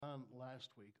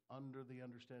last week under the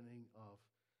understanding of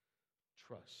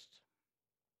trust.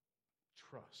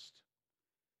 Trust.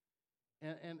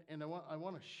 And I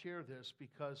want to share this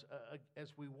because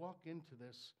as we walk into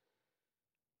this,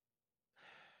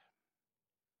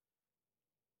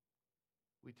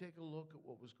 we take a look at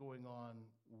what was going on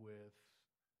with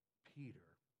Peter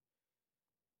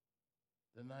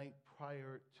the night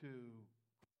prior to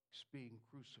being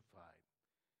crucified.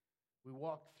 We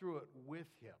walked through it with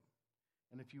him.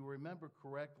 And if you remember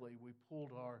correctly, we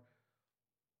pulled our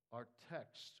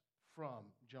text from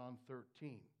John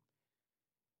 13.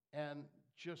 And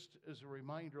just as a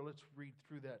reminder, let's read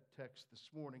through that text this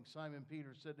morning. Simon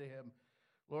Peter said to him,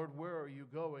 "Lord, where are you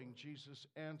going?" Jesus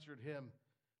answered him,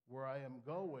 "Where I am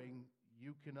going,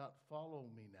 you cannot follow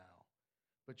me now,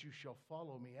 but you shall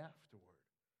follow me afterward."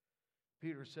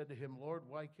 Peter said to him, "Lord,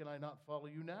 why can I not follow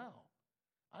you now?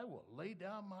 I will lay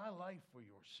down my life for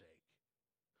your sake."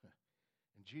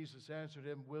 And Jesus answered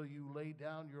him, "Will you lay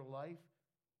down your life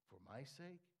for my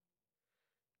sake?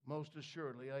 Most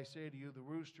assuredly, I say to you, the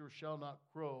rooster shall not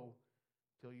crow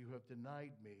till you have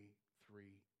denied me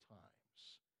 3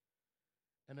 times.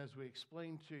 And as we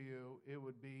explained to you, it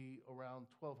would be around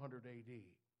 1200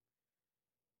 AD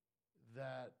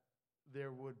that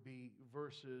there would be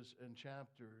verses and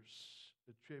chapters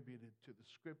attributed to the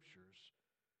Scriptures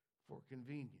for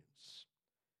convenience.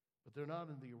 But they're not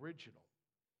in the original.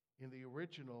 In the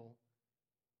original,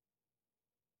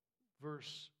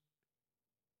 verse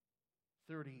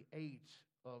 38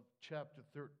 of chapter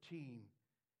 13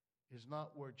 is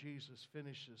not where Jesus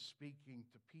finishes speaking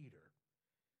to Peter.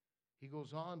 He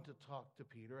goes on to talk to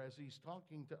Peter as he's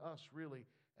talking to us really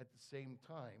at the same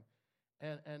time.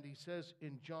 And he says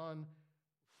in John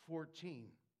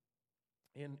 14,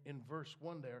 in verse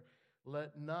 1 there,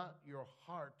 "Let not your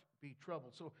heart be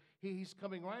troubled." So he's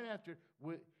coming right after.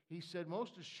 He said,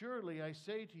 "Most assuredly, I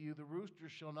say to you, the rooster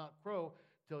shall not crow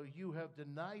till you have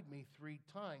denied me 3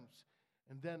 times.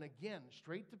 And then again,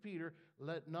 straight to Peter,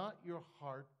 "Let not your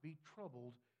heart be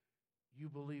troubled. You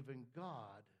believe in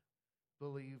God,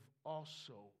 believe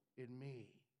also in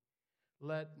me."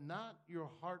 Let not your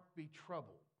heart be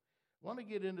troubled. I want to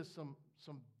get into some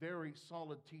very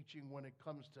solid teaching when it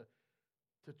comes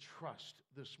to trust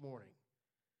this morning.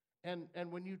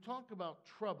 And when you talk about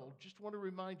trouble, just want to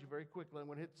remind you very quickly, I'm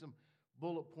going to hit some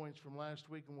bullet points from last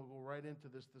week and we'll go right into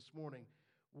this morning.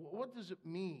 What does it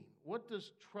mean? What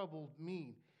does troubled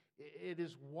mean? It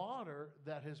is water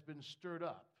that has been stirred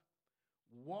up.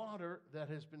 Water that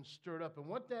has been stirred up. And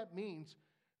what that means,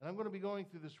 and I'm going to be going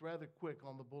through this rather quick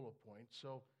on the bullet points,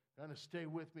 so kind of stay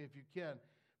with me if you can.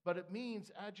 But it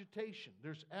means agitation.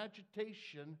 There's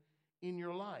agitation in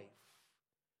your life.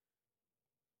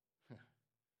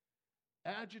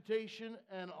 Agitation,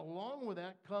 and along with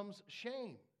that comes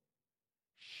shame.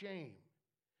 Shame.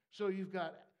 So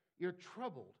you're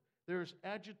troubled. There's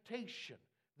agitation.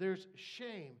 There's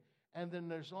shame. And then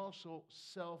there's also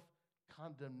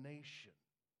self-condemnation.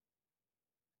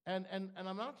 And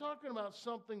I'm not talking about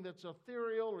something that's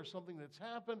ethereal or something that's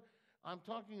happened. I'm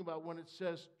talking about when it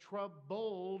says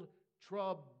troubled,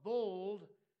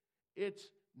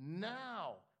 it's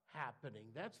now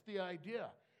happening. That's the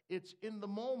idea. It's in the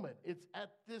moment. It's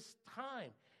at this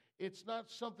time. It's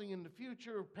not something in the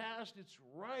future or past. It's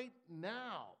right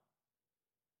now.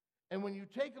 And when you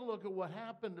take a look at what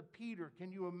happened to Peter, can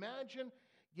you imagine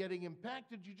getting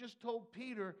impacted? You just told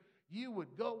Peter you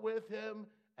would go with him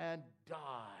and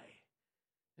die.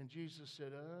 And Jesus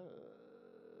said,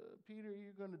 "Peter,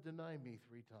 you're going to deny me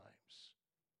 3 times.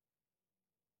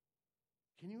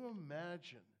 Can you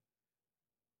imagine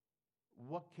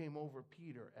what came over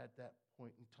Peter at that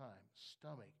point in time?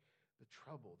 Stomach, the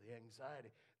trouble, the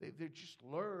anxiety. They just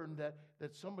learned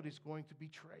that somebody's going to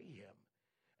betray him.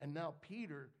 And now,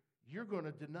 Peter, you're going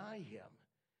to deny him.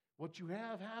 What you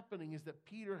have happening is that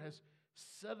Peter has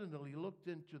suddenly looked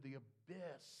into the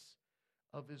abyss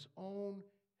of his own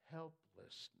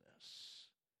helplessness.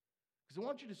 Because I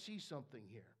want you to see something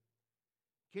here.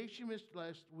 In case you missed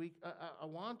last week, I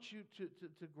want you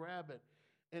to grab it.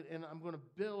 And I'm going to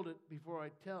build it before I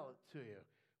tell it to you.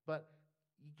 But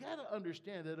you got to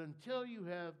understand that until you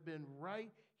have been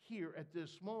right here at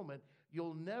this moment,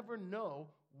 you'll never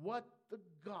know what the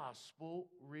gospel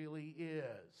really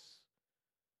is.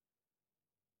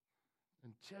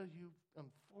 Until you,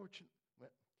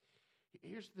 unfortunately,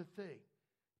 here's the thing.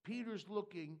 Peter's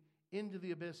looking into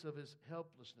the abyss of his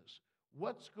helplessness.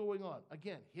 What's going on?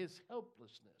 Again, his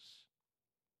helplessness.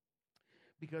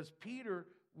 Because Peter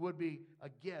would be,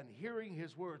 again, hearing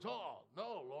his words, "Oh,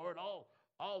 no, Lord, I'll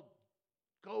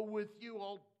go with you.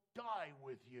 I'll die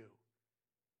with you."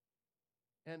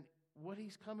 And what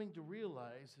he's coming to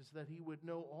realize is that he would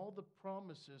know all the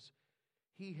promises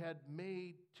he had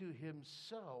made to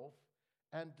himself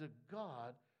and to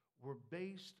God were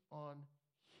based on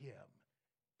him,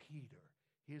 Peter,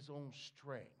 his own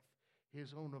strength,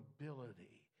 his own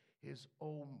ability, his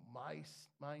own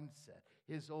mindset,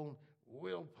 his own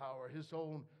willpower, his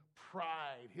own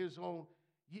pride, his own...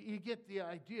 You get the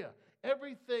idea.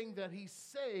 Everything that he's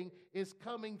saying is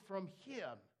coming from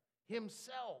him,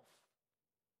 himself.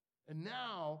 And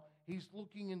now he's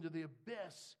looking into the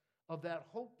abyss of that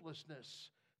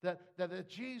hopelessness that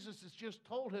Jesus has just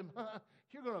told him,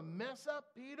 you're going to mess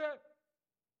up, Peter.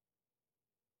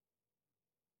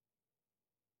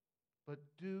 But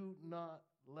do not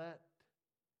let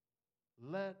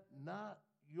not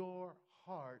your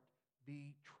heart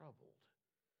be troubled.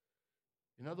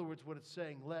 In other words, what it's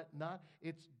saying,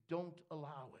 it's don't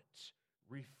allow it.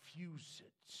 Refuse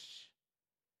it.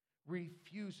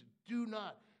 Refuse it. Do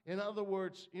not. In other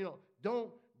words,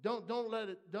 don't let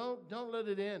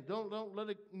it in. Don't let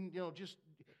it, just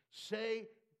say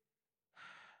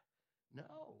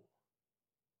no.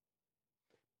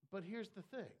 But here's the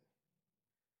thing.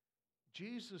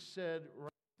 Jesus said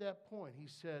right at that point, he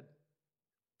said,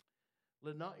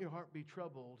 let not your heart be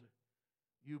troubled.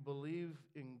 You believe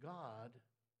in God,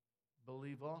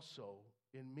 believe also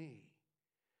in me.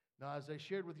 Now, as I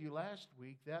shared with you last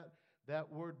week,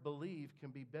 that word believe can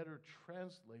be better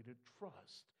translated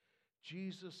trust.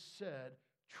 Jesus said,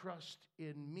 trust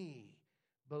in me.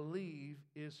 Believe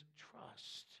is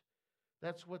trust.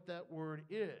 That's what that word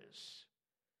is.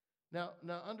 Now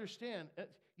understand,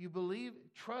 you believe,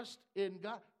 trust in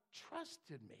God. Trust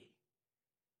in me.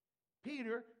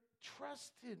 Peter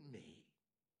trusted me.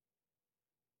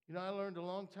 I learned a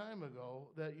long time ago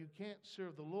that you can't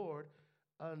serve the Lord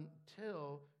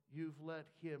until you've let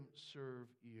him serve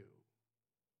you.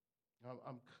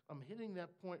 I'm hitting that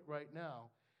point right now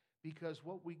because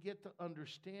what we get to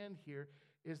understand here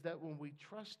is that when we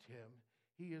trust him,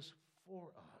 he is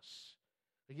for us.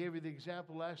 I gave you the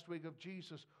example last week of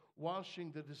Jesus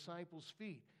washing the disciples'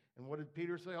 feet. And what did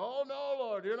Peter say? Oh, no,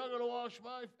 Lord, you're not going to wash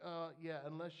my feet. Yeah,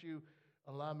 unless you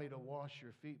allow me to wash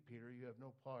your feet, Peter, you have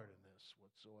no part in this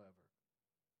whatsoever.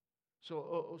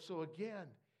 So again,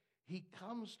 he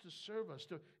comes to serve us.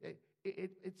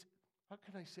 It's how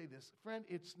can I say this? Friend,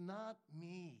 it's not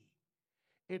me.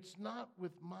 It's not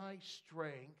with my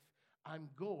strength I'm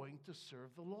going to serve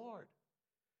the Lord.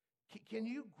 Can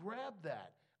you grab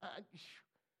that?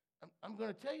 I'm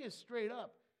going to tell you straight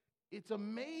up. It's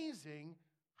amazing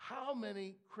how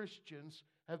many Christians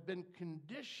have been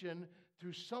conditioned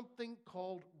through something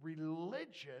called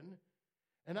religion.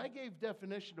 And I gave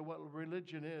definition to what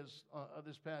religion is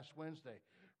this past Wednesday.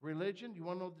 Religion, you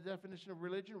want to know the definition of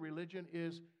religion? Religion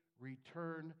is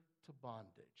return to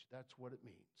bondage. That's what it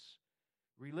means.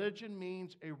 Religion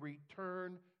means a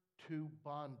return to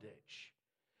bondage.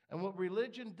 And what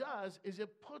religion does is it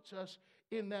puts us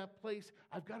in that place,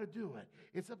 I've got to do it.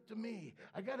 It's up to me.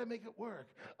 I got to make it work.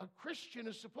 A Christian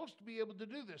is supposed to be able to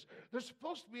do this. They're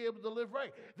supposed to be able to live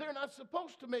right. They're not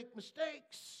supposed to make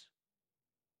mistakes.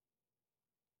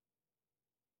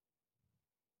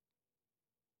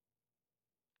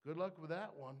 Good luck with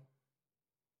that one.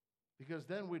 Because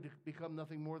then we become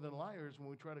nothing more than liars when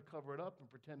we try to cover it up and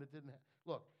pretend it didn't happen.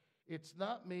 Look, it's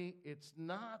not me. It's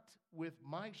not with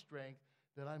my strength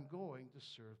that I'm going to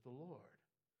serve the Lord.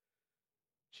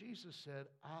 Jesus said,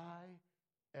 I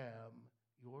am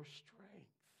your strength.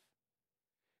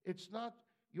 It's not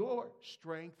your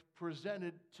strength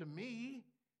presented to me.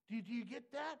 Do you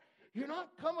get that? You're not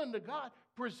coming to God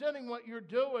presenting what you're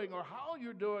doing or how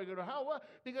you're doing it or how well.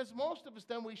 Because most of us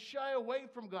then we shy away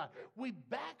from God. We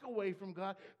back away from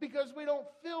God because we don't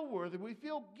feel worthy. We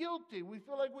feel guilty. We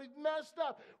feel like we've messed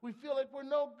up. We feel like we're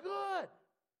no good.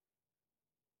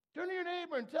 Turn to your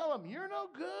neighbor and tell him, you're no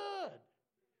good.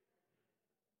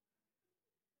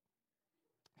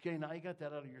 Okay, now you got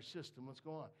that out of your system. Let's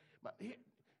go on. But here,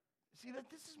 see,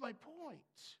 this is my point.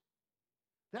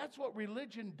 That's what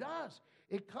religion does.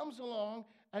 It comes along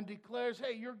and declares,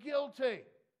 hey, you're guilty.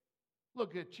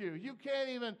 Look at you. You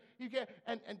can't,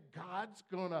 and God's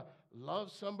going to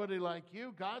love somebody like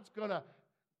you. God's going to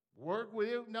work with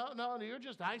you. No, you're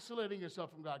just isolating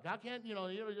yourself from God. God can't, you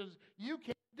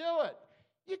can't do it.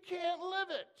 You can't live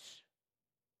it.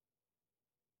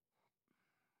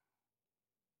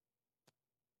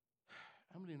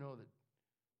 How many know that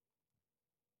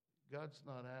God's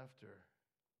not after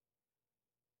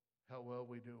how well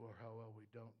we do or how well we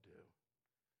don't do?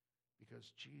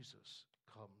 Because Jesus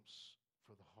comes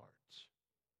for the heart.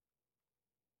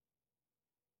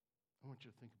 I want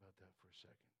you to think about that for a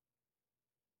second.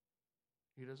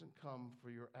 He doesn't come for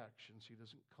your actions. He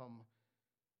doesn't come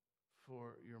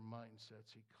for your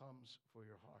mindsets. He comes for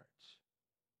your hearts.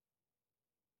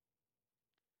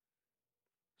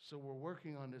 So we're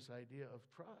working on this idea of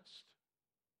trust.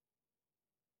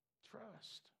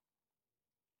 Trust.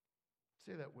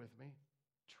 Say that with me.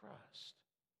 Trust.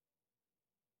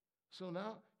 So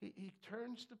now he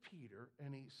turns to Peter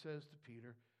and he says to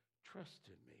Peter, trust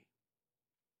in me.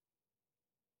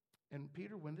 And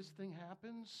Peter, when this thing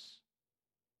happens,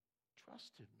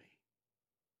 trust in me.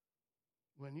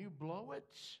 When you blow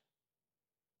it,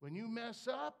 when you mess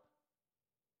up,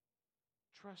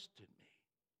 trust in me.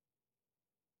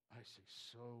 I see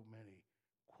so many,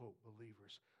 quote,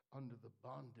 believers under the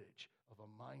bondage of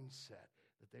a mindset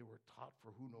that they were taught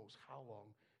for who knows how long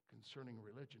concerning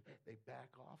religion. They back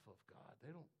off of God.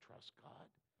 They don't trust God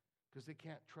because they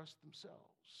can't trust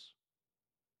themselves.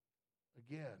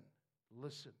 Again,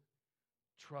 listen.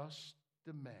 Trust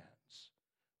demands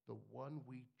the one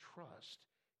we trust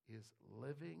is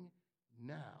living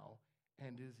now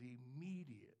and is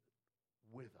immediate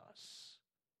with us.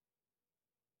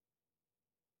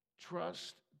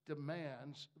 Trust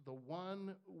demands the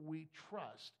one we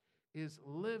trust is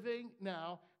living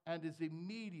now and is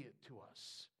immediate to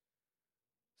us.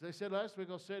 As I said last week,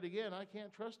 I'll say it again, I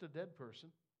can't trust a dead person.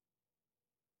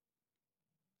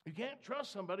 You can't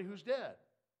trust somebody who's dead.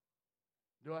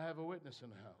 Do I have a witness in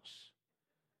the house?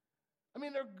 I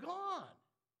mean, they're gone.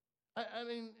 I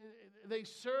mean, they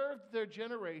served their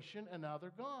generation and now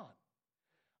they're gone.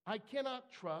 I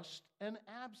cannot trust an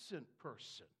absent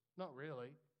person. Not really.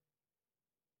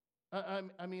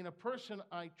 I mean, a person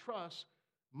I trust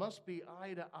must be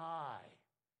eye to eye.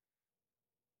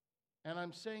 And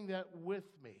I'm saying that with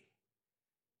me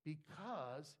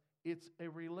because it's a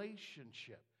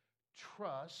relationship.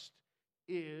 Trust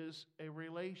is a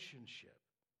relationship.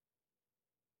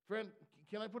 Friend,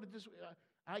 can I put it this way?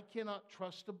 I cannot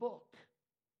trust a book.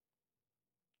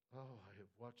 Oh, I have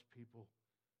watched people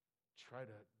try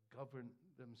to govern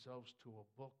themselves to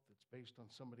a book that's based on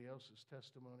somebody else's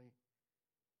testimony.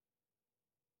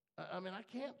 I mean, I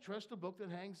can't trust a book that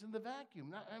hangs in the vacuum.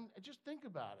 Now, just think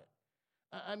about it.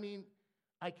 I mean,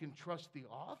 I can trust the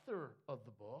author of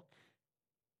the book,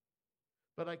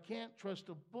 but I can't trust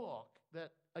a book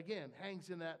that, again, hangs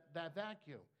in that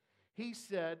vacuum. He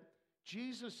said,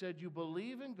 Jesus said, you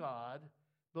believe in God,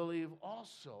 believe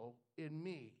also in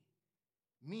me.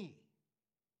 Me.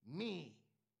 Me.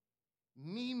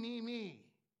 Me, me, me.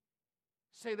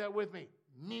 Say that with me.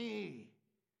 Me.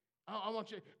 I want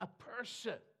you, a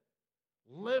person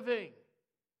living,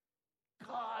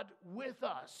 God with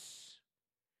us.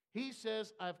 He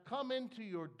says, I've come into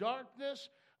your darkness.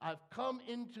 I've come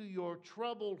into your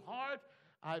troubled heart.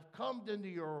 I've come into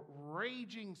your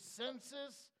raging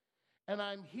senses. And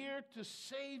I'm here to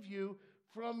save you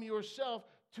from yourself,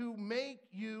 to make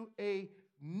you a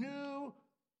new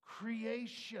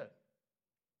creation.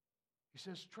 He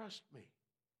says, trust me.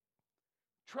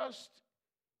 Trust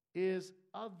is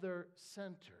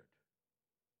other-centered.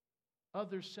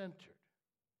 Other-centered.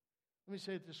 Let me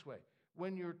say it this way.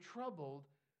 When you're troubled,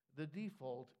 the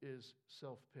default is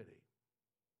self-pity.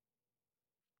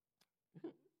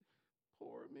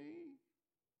 Poor me.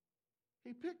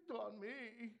 He picked on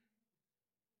me.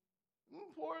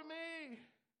 Poor me.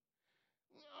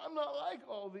 I'm not like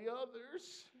all the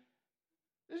others.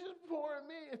 This is poor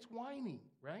me. It's whining,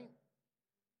 right?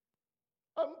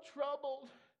 I'm troubled.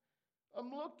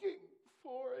 I'm looking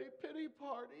for a pity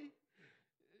party.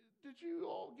 Did you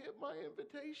all get my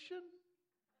invitation?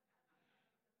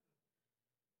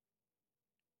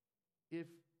 If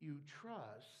you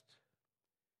trust,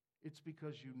 it's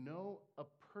because you know a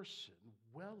person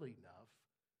well enough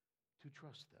to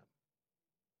trust them.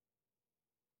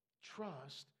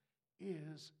 Trust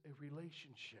is a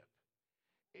relationship.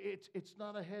 It's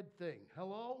not a head thing.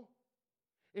 Hello?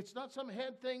 It's not some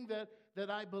head thing that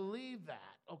I believe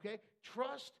that, okay?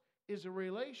 Trust is a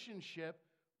relationship,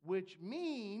 which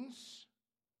means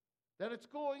that it's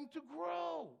going to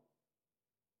grow.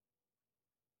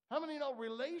 How many know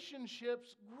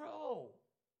relationships grow?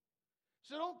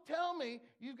 So don't tell me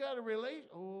you've got a relation.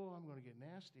 Oh, I'm going to get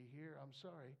nasty here. I'm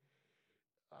sorry.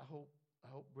 I hope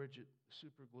Bridget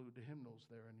super glued the hymnals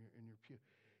there in your pew.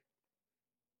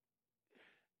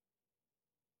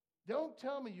 Don't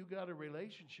tell me you got a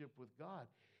relationship with God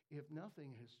if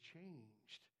nothing has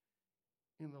changed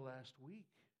in the last week,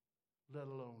 let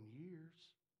alone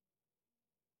years.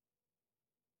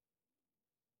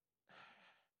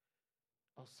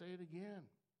 I'll say it again.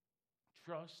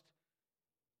 Trust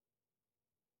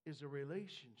is a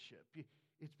relationship.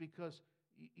 It's because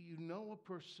you know a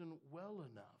person well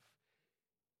enough.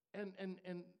 And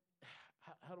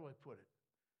how do I put it?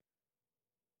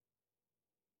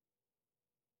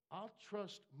 I'll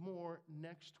trust more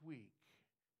next week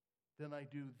than I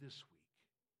do this week.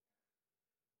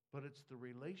 But it's the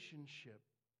relationship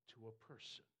to a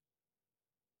person.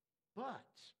 But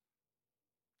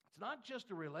it's not just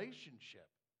a relationship.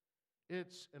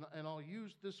 It's, and I'll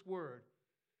use this word,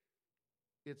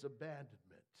 it's abandonment.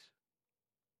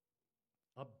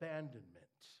 Abandonment.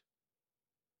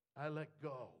 I let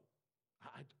go.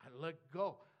 I let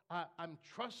go. I'm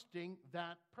trusting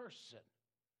that person.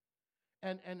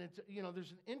 And it's,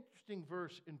 there's an interesting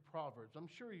verse in Proverbs. I'm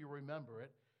sure you remember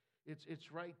it.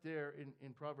 It's right there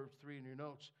in Proverbs 3 in your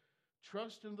notes.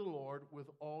 Trust in the Lord with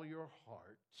all your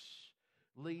heart.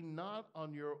 Lean not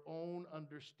on your own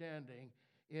understanding.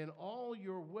 In all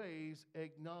your ways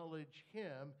acknowledge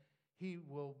him. He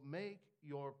will make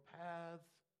your path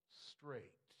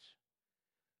straight.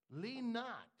 Lean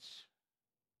not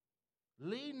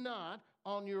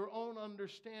on your own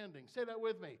understanding. Say that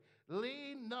with me.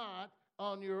 Lean not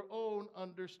on your own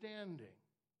understanding.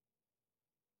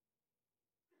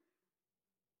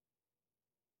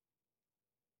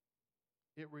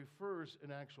 It refers,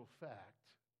 in actual fact,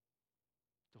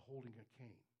 to holding a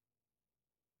cane.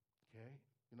 Okay?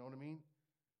 You know what I mean?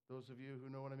 Those of you who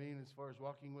know what I mean as far as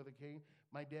walking with a cane.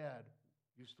 My dad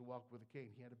used to walk with a cane.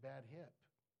 He had a bad hip.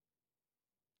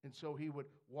 And so he would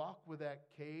walk with that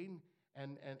cane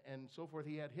and so forth.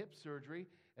 He had hip surgery.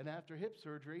 And after hip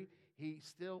surgery, he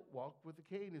still walked with the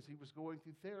cane as he was going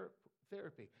through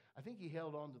therapy. I think he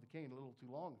held on to the cane a little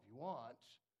too long, if you want.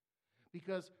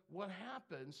 Because what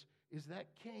happens is that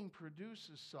cane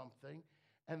produces something,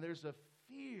 and there's a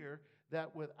fear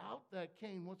that without that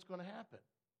cane, what's going to happen?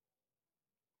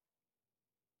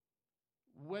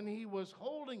 When he was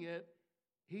holding it,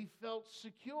 he felt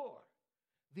secure.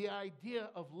 The idea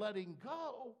of letting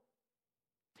go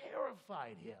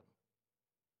terrified him.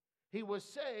 He was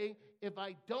saying, if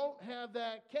I don't have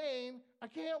that cane, I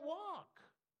can't walk.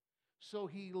 So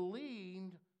he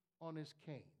leaned on his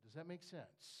cane. Does that make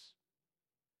sense?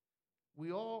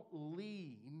 We all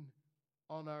lean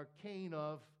on our cane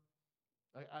of,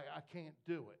 I can't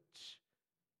do it.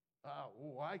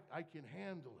 I can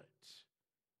handle it.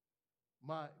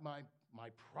 My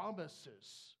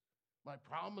promises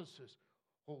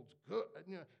holds good.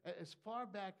 As far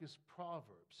back as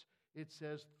Proverbs, it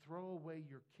says, throw away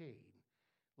your cane.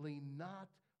 Lean not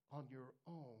on your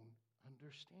own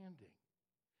understanding.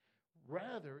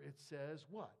 Rather, it says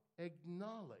what?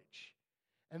 Acknowledge.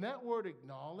 And that word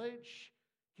acknowledge,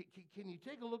 can you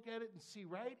take a look at it and see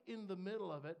right in the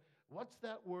middle of it, what's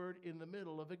that word in the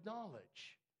middle of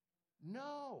acknowledge?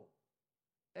 No.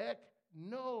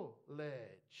 Acknowledge.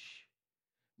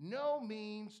 Know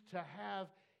means to have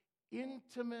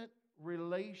intimate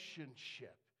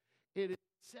relationship. It is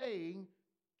saying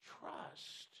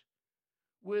trust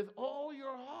with all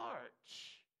your heart.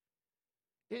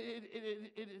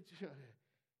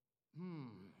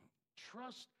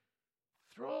 Trust.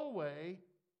 Throw away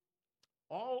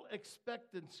all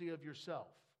expectancy of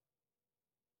yourself.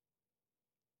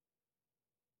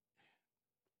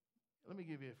 Let me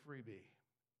give you a freebie.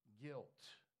 Guilt.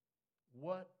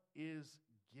 What is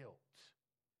guilt?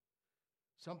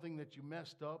 Something that you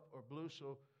messed up or blew,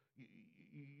 so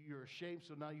you're ashamed,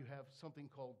 so now you have something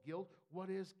called guilt. What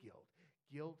is guilt?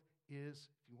 Guilt is,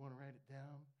 if you want to write it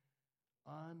down,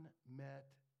 unmet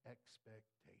expectations.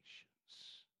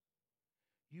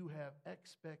 You have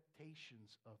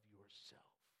expectations of yourself.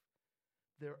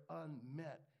 They're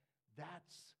unmet.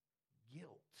 That's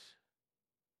guilt.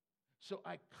 So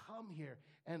I come here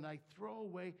and I throw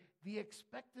away the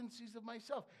expectancies of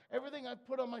myself. Everything I've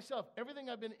put on myself, everything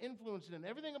I've been influenced in,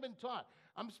 everything I've been taught.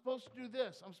 I'm supposed to do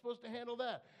this. I'm supposed to handle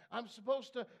that. I'm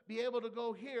supposed to be able to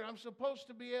go here. I'm supposed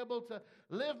to be able to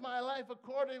live my life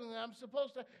accordingly. I'm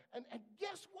supposed to, and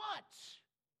guess what?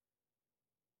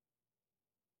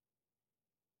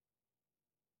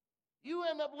 You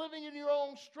end up living in your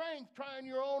own strength, trying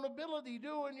your own ability,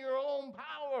 doing your own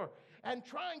power, and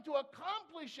trying to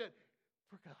accomplish it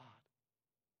for God.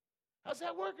 How's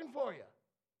that working for you?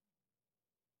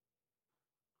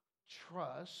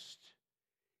 Trust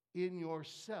in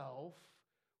yourself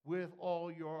with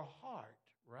all your heart,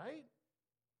 right?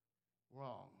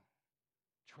 Wrong.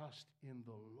 Trust in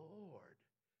the Lord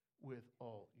with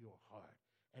all your heart.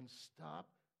 And stop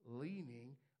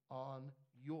leaning on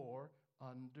your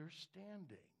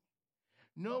understanding.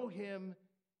 Know him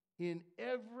in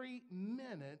every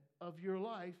minute of your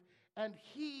life, and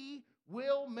he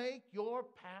will make your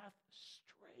path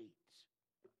straight.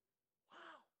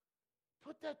 Wow.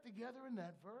 Put that together in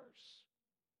that verse.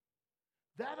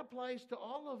 That applies to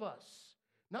all of us,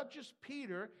 not just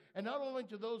Peter, and not only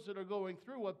to those that are going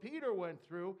through what Peter went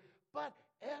through, but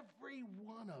every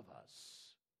one of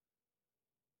us.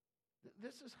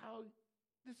 This is how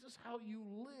you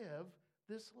live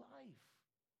this life.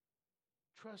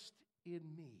 Trust in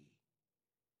me,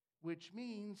 which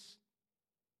means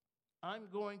I'm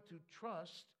going to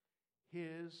trust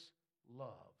his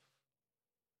love.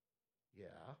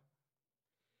 Yeah.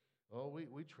 Oh,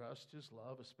 we trust his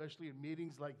love, especially in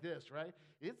meetings like this, right?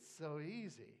 It's so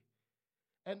easy.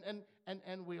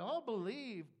 And we all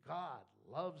believe God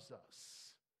loves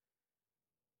us.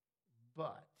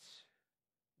 But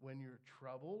when you're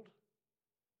troubled,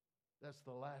 that's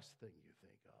the last thing you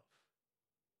think of.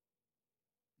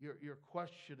 You're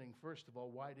questioning, first of all,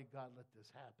 why did God let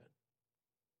this happen?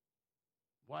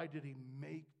 Why did he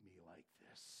make me like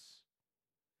this?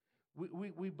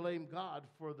 We blame God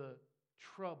for the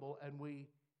trouble, and we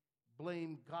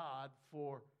blame God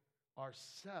for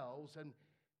ourselves.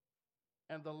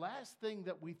 And the last thing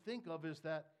that we think of is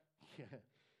that,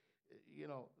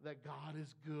 that God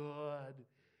is good,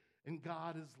 and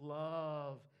God is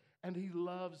love, and he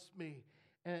loves me,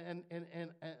 and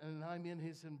I'm in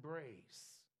his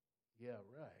embrace. Yeah,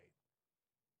 right.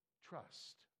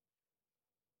 Trust.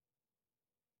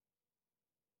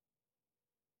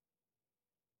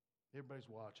 Everybody's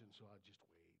watching, so I'll just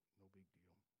wait. No big deal.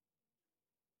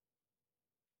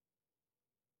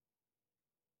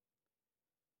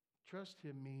 Trust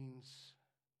him means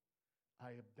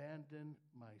I abandon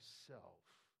myself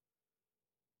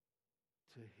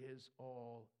to this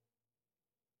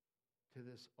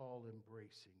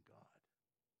all-embracing God.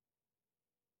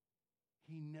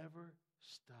 He never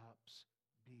stops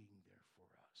being there for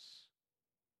us.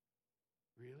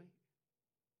 Really?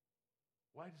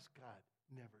 Why does God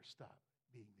never stop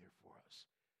being there for us?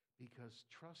 Because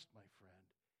trust, my friend,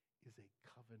 is a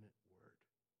covenant word.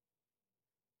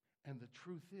 And the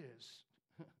truth is,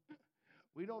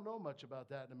 we don't know much about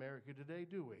that in America today,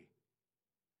 do we?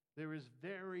 There is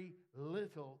very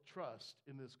little trust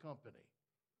in this country.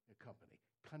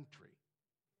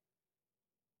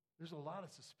 There's a lot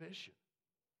of suspicion.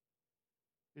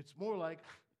 It's more like,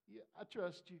 yeah, I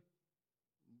trust you,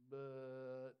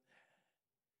 but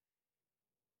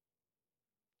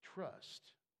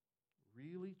trust,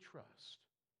 really trust,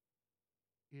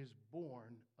 is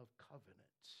born of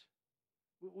covenants.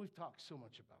 We've talked so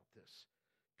much about this.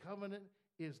 Covenant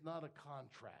is not a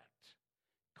contract.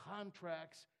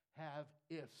 Contracts have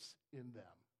ifs in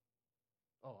them.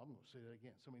 Oh, I'm going to say that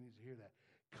again. Somebody needs to hear that.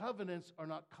 Covenants are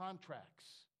not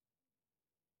contracts.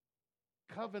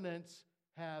 Covenants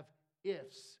have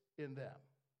ifs in them.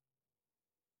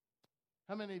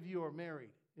 How many of you are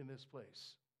married in this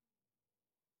place?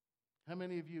 How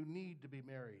many of you need to be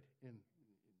married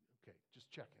okay, just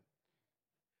checking.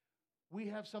 We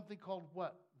have something called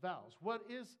what? Vows. What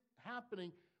is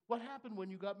happening? What happened when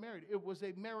you got married? It was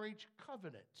a marriage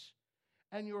covenant.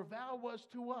 And your vow was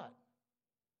to what?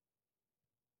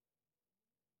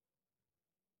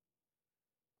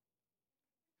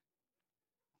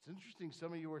 It's interesting,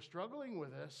 some of you are struggling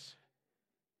with this.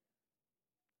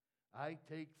 I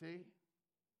take thee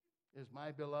as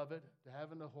my beloved, to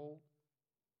have and to hold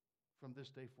from this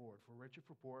day forward, for rich or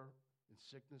for poor, in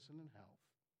sickness and in health,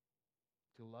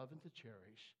 to love and to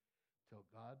cherish, till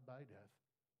God by death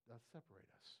doth separate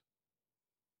us.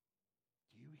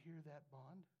 Do you hear that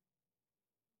bond?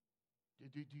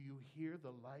 Do you hear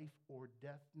the life or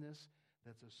deathness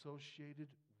that's associated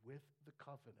with the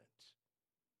covenant?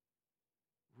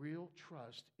 Real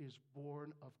trust is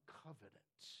born of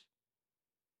covenants.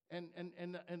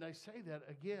 And I say that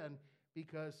again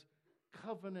because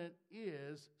covenant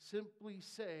is simply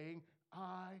saying,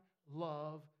 I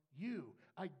love you.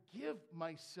 I give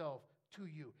myself to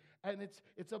you. And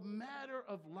it's a matter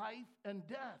of life and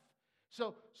death.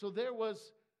 So there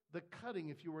was the cutting,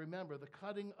 if you remember, the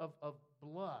cutting of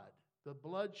blood, the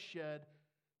blood shed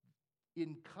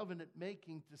in covenant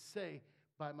making to say,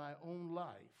 by my own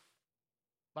life,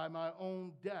 by my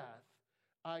own death,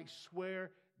 I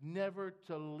swear never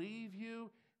to leave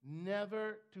you,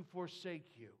 never to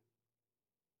forsake you.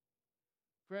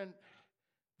 Friend,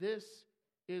 this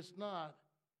is not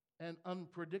an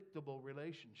unpredictable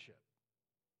relationship.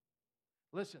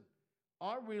 Listen,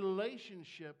 our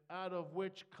relationship out of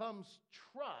which comes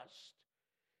trust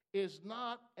is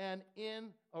not an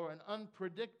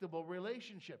unpredictable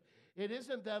relationship. It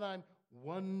isn't that I'm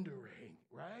wondering,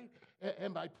 right?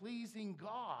 Am I pleasing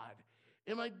God?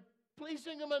 Am I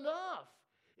pleasing him enough?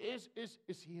 Is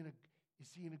he in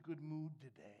a good mood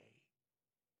today?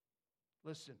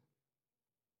 Listen,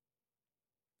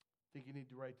 I think you need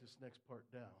to write this next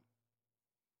part down.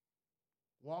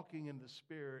 Walking in the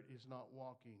Spirit is not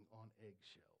walking on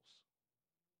eggshells.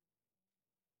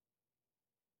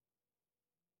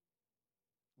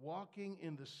 Walking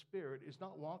in the Spirit is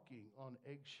not walking on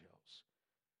eggshells.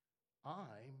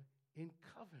 I'm in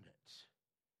covenant.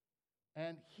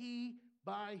 And He,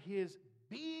 by His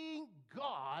being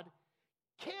God,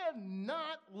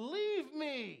 cannot leave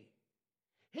me.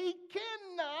 He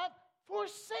cannot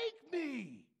forsake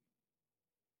me.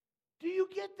 Do you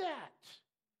get that?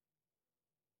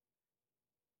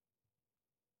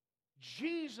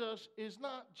 Jesus is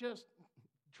not just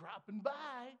dropping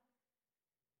by.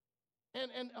 And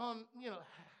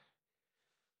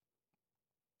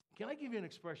can I give you an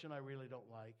expression I really don't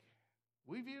like?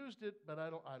 We've used it, but I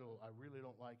really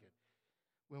don't like it.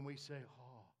 When we say,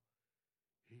 "Oh,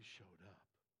 He showed up."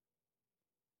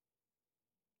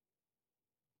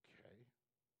 Okay.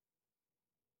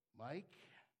 Mike,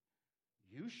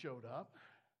 you showed up.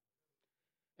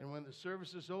 And when the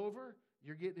service is over,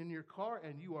 you're getting in your car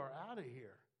and you are out of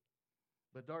here.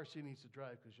 But Darcy needs to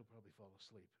drive because she'll probably fall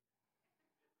asleep.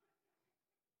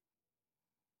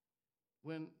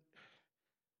 When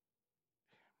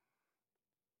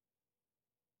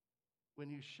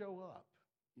you show up,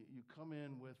 you come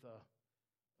in with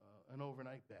an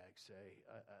overnight bag, say,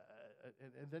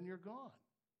 and then you're gone.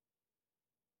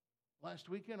 Last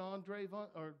weekend,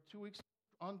 2 weeks,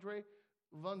 Andre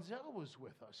Vonzel was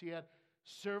with us. He had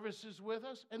services with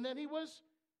us, and then he was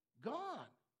gone.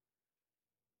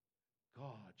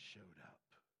 God showed up.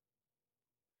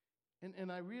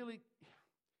 And I really,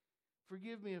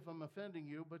 forgive me if I'm offending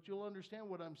you, but you'll understand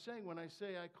what I'm saying when I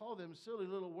say I call them silly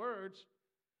little words,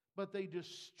 but they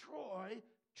destroy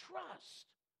trust.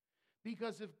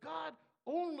 Because if God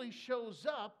only shows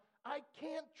up, I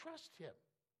can't trust Him.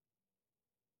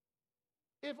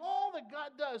 If all that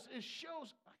God does is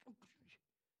shows,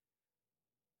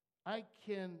 I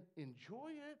can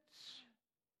enjoy it.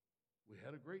 We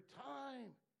had a great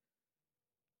time.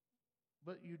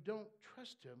 But you don't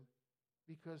trust Him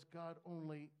because God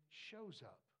only shows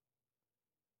up.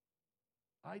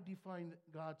 I define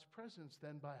God's presence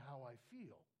then by how I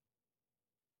feel.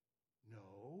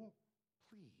 No,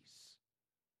 please.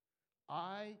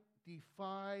 I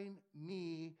define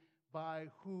me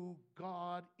by who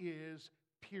God is,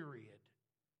 period.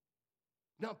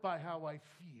 Not by how I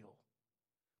feel,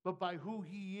 but by who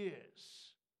He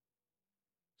is.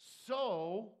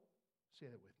 So, say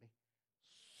that with me.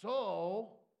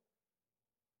 So,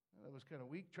 that was kind of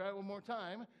weak. Try it one more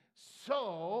time.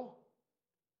 So,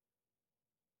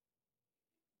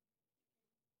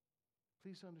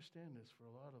 please understand this for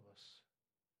a lot of us.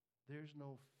 There's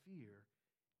no fear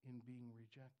in being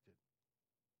rejected.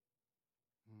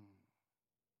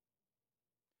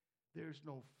 There's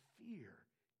no fear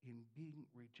in being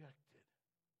rejected.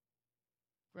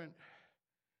 Friend,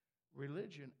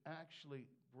 religion actually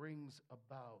brings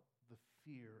about the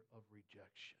fear of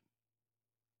rejection.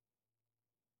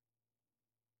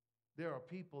 There are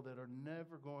people that are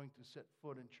never going to set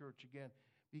foot in church again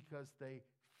because they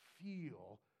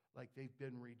feel like they've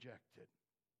been rejected.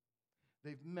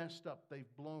 They've messed up,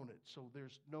 they've blown it, so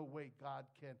there's no way God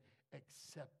can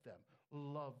accept them,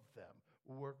 love them,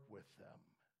 work with them.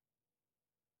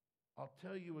 I'll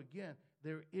tell you again,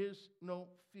 there is no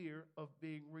fear of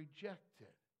being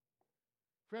rejected.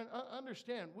 Friend,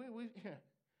 understand,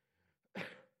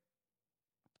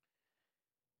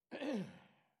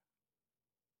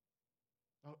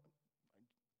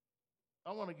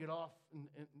 I want to get off, and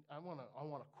I want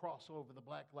to cross over the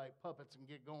black light puppets and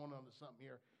get going on to something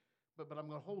here, but I'm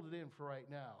going to hold it in for right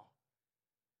now.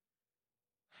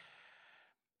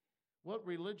 What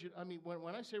religion,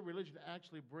 when I say religion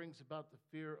actually brings about the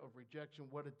fear of rejection,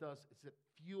 what it does is it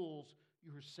fuels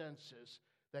your senses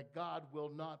that God will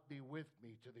not be with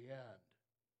me to the end.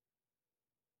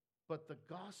 But the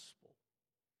gospel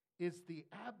is the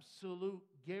absolute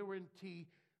guarantee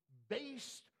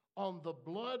based on the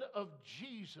blood of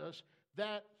Jesus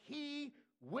that He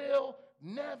will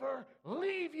never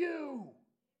leave you.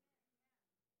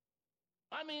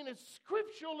 It's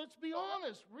scriptural, let's be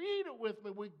honest. Read it with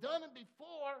me. We've done it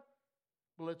before,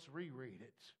 but let's reread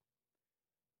it.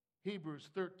 Hebrews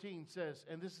 13 says,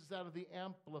 and this is out of the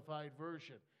Amplified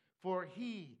Version, for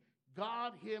He,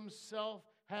 God Himself,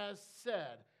 has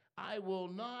said, I will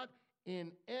not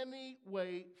in any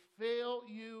way fail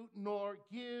you, nor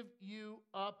give you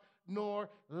up, nor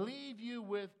leave you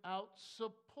without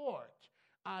support.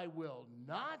 I will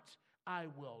not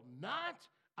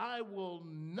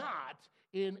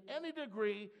in any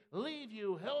degree leave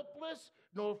you helpless,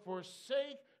 nor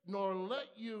forsake, nor let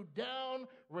you down,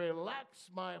 relax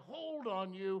my hold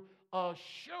on you,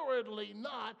 assuredly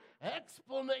not,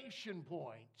 exclamation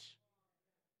point.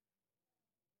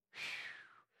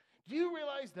 Do you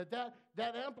realize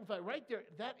that amplified right there,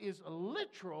 that is a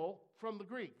literal from the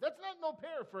Greek? That's not no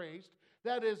paraphrased.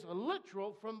 That is a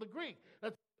literal from the Greek.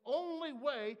 That's the only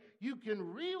way you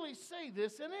can really say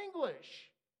this in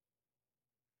English.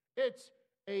 It's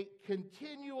a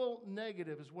continual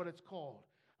negative is what it's called.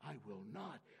 I will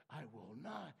not, I will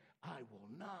not, I will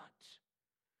not.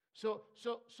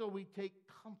 So we take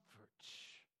comfort.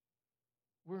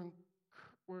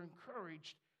 We're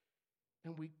encouraged,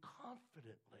 and we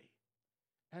confidently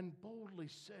and boldly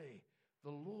say,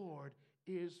 the Lord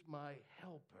is my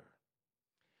helper.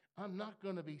 I'm not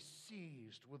going to be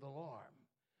seized with alarm.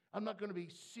 I'm not going to be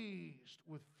seized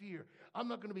with fear. I'm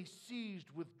not going to be seized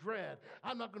with dread.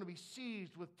 I'm not going to be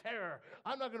seized with terror.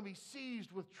 I'm not going to be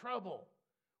seized with trouble.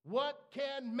 What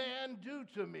can man do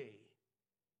to me?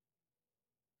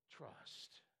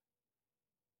 Trust.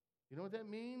 You know what that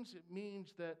means? It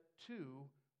means that two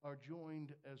are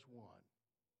joined as one.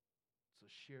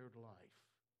 It's a shared life.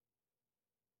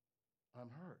 I'm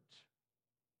hurt.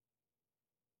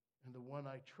 And the one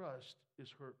I trust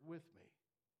is hurt with me.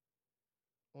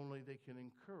 Only they can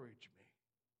encourage me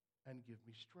and give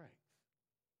me strength.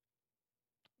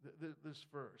 This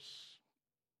verse,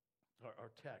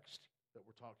 our text that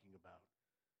we're talking about,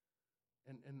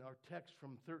 and our text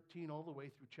from 13 all the way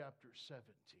through chapter 17.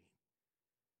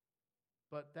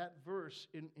 But that verse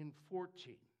in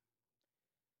 14,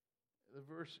 the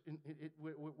verse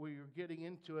where you're getting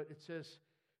into it, it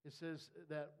says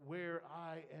that where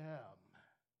I am,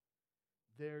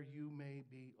 there you may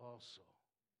be also.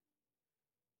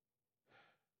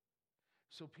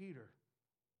 So Peter,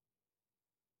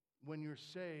 when you're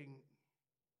saying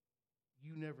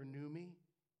you never knew me,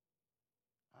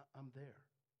 I'm there.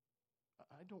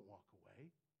 I don't walk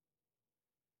away.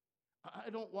 I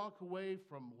don't walk away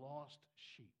from lost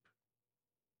sheep,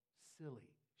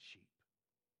 silly sheep.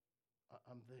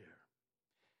 I'm there.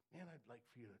 Man, I'd like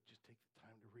for you to just take the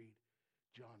time to read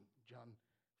John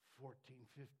 14,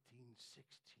 15, 16,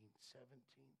 17.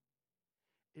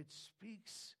 It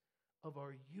speaks of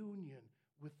our union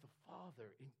with the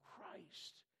Father in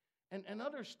Christ. And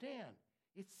understand,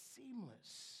 it's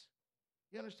seamless.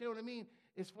 You understand what I mean?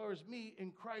 As far as me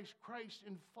in Christ, Christ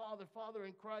in Father, Father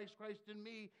in Christ, Christ in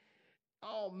me,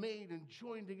 all made and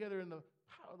joined together in the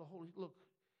power of the Holy. Look,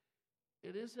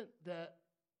 it isn't that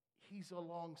he's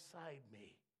alongside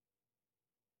me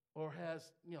or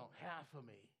has, half of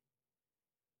me.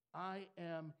 I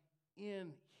am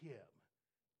in him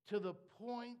to the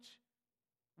point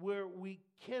where we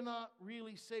cannot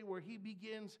really say where he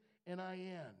begins and I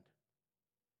end.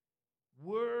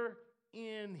 We're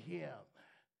in him.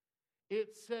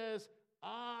 It says,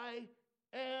 I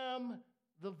am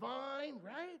the vine,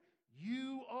 right?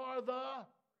 You are the...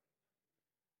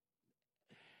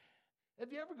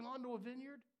 Have you ever gone to a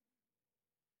vineyard?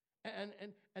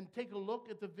 And take a look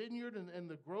at the vineyard and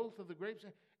the growth of the grapes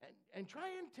and try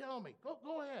and tell me,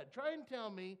 go ahead, try and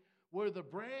tell me where the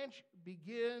branch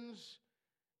begins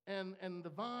and the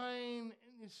vine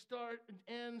starts and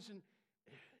ends. And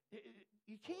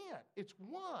you can't. It's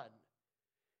one.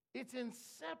 It's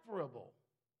inseparable.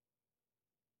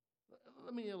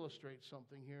 Let me illustrate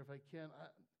something here if I can.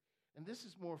 And this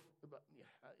is more about,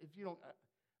 if you don't,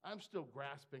 I'm still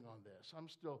grasping on this. I'm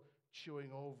still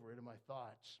chewing over it in my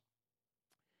thoughts.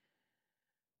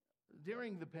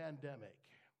 During the pandemic,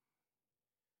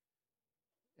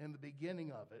 in the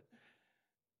beginning of it,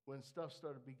 when stuff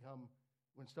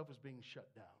was being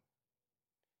shut down,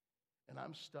 and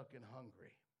I'm stuck in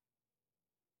Hungary,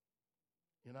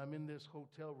 and I'm in this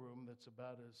hotel room that's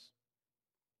about as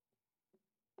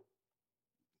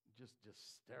just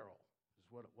sterile is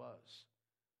what it was.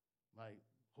 My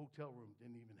hotel room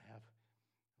didn't even have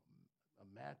a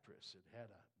mattress. It had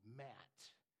a mat.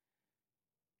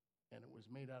 And it was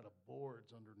made out of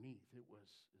boards underneath. It was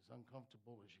as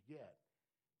uncomfortable as you get.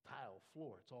 Tile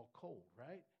floor. It's all cold,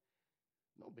 right?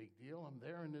 No big deal. I'm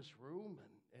there in this room,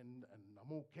 and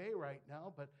I'm okay right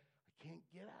now, but I can't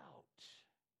get out.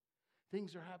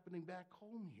 Things are happening back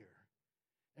home here.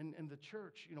 And the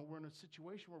church, we're in a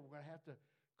situation where we're going to have to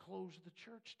close the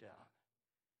church down.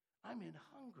 I'm in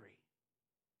Hungary.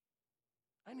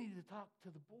 I needed to talk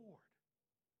to the board.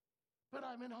 But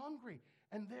I'm in Hungary,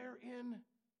 and they're in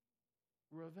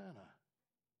Ravenna,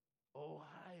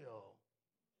 Ohio.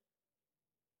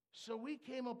 So we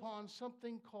came upon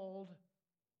something called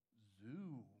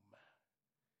Zoom.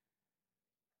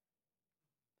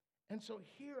 And so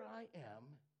here I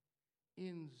am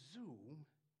in Zoom,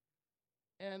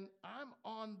 and I'm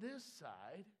on this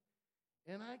side,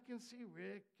 and I can see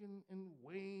Rick and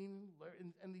Wayne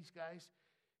and these guys,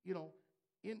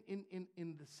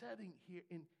 in the setting here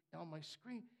on my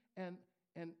screen, and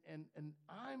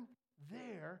I'm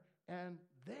there, and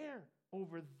there,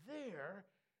 over there,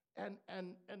 and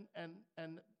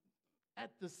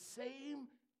at the same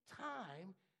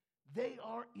time, they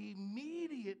are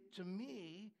immediate to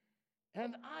me,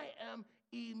 and I am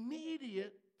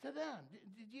immediate to them.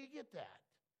 Did you get that?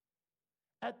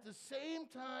 At the same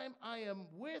time, I am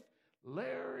with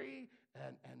Larry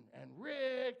and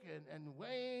Rick and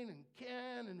Wayne and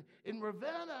Ken and in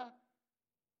Ravenna.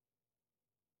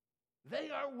 They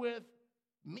are with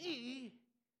me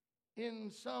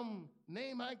in some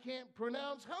name I can't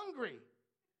pronounce, Hungary.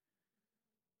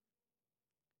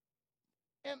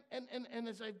 And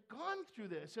as I've gone through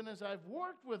this, and as I've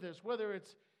worked with this, whether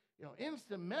it's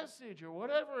instant message or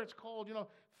whatever it's called,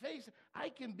 I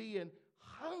can be in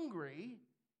Hungary.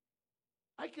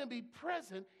 I can be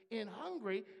present in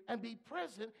Hungary and be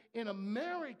present in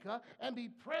America and be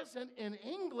present in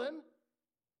England.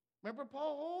 Remember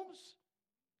Paul Holmes?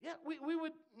 Yeah, we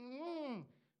would.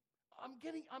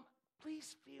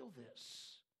 Please feel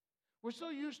this. We're so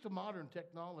used to modern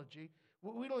technology,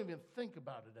 we don't even think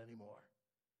about it anymore.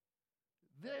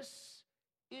 This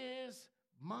is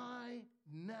my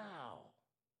now.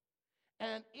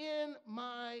 And in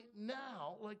my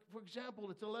now, like for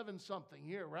example, it's 11 something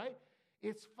here, right?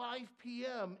 It's 5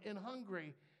 p.m. in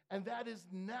Hungary, and that is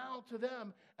now to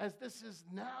them as this is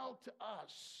now to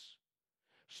us.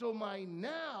 So my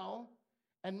now,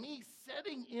 and me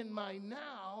setting in my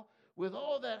now, with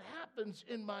all that happens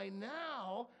in my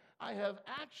now, I have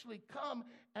actually come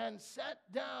and sat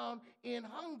down in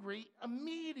Hungary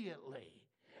immediately.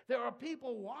 There are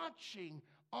people watching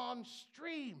on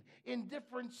stream in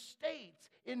different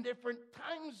states, in different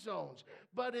time zones,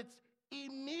 but it's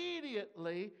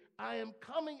immediately I am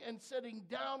coming and sitting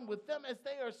down with them as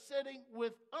they are sitting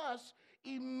with us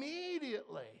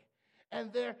immediately.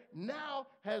 And their now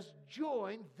has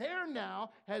joined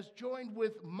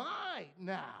with my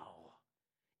now.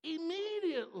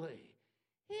 Immediately,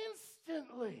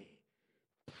 instantly.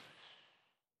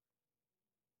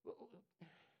 What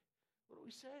are we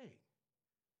saying?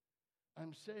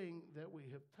 I'm saying that we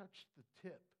have touched the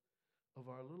tip of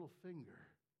our little finger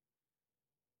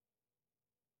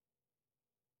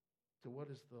to what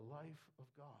is the life of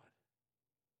God.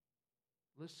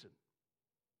 Listen,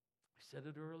 I said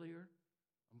it earlier,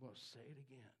 I'm going to say it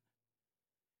again.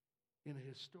 In a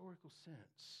historical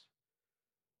sense,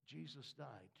 Jesus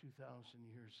died 2,000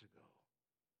 years ago.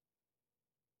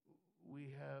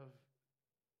 We have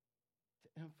to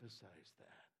emphasize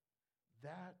that.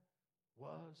 That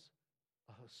was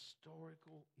a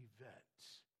historical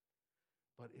event.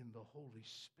 But in the Holy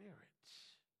Spirit,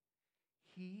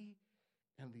 He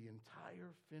and the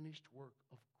entire finished work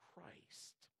of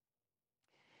Christ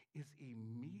is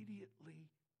immediately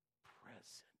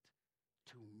present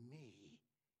to me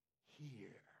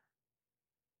here.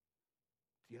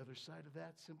 The other side of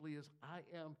that simply is I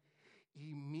am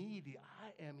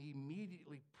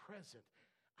immediately present.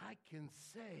 I can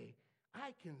say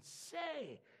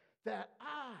that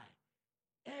I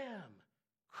am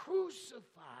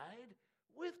crucified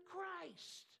with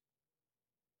Christ.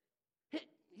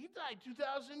 He died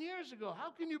 2,000 years ago.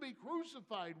 How can you be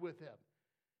crucified with him?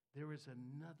 There is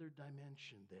another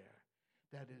dimension there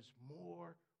that is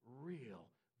more real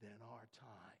than our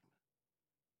time.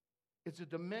 It's a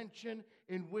dimension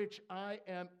in which I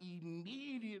am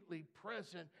immediately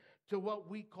present to what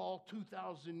we call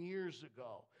 2,000 years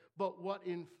ago, but what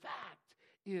in fact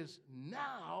is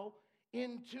now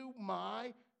into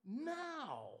my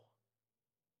now.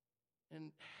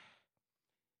 And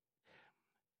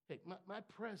hey, my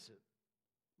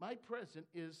present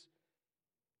is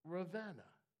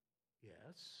Ravenna,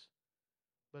 yes,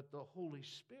 but the Holy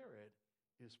Spirit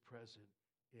is present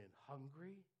in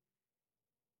Hungary,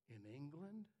 in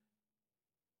England,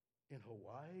 in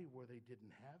Hawaii, where they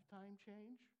didn't have time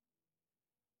change,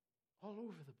 all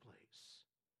over the place.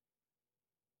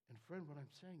 And friend, what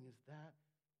I'm saying is that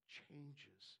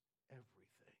changes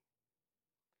everything.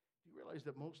 Do you realize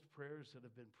that most prayers that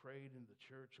have been prayed in the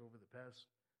church over the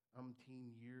past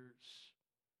umpteen years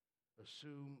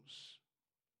assumes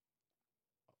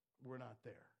we're not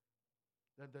there?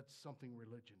 That's something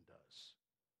religion does.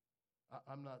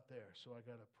 I'm not there, so I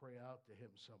got to pray out to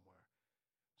him somewhere.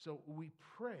 So we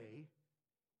pray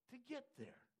to get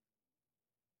there.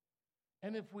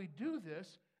 And if we do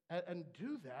this and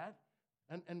do that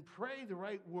and pray the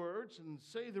right words and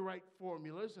say the right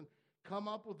formulas and come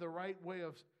up with the right way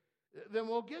of, then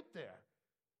we'll get there.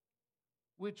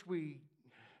 Which we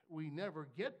never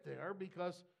get there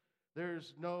because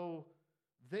there's no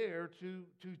there to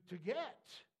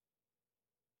get.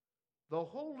 The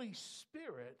Holy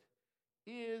Spirit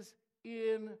is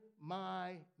in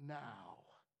my now.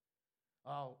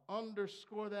 I'll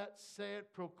underscore that, say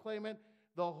it, proclaim it.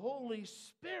 The Holy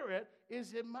Spirit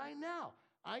is in my now.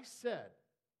 I said,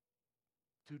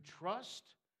 to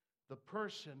trust, the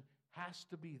person has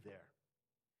to be there.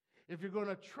 If you're going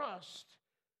to trust,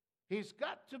 He's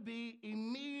got to be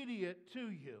immediate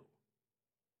to you.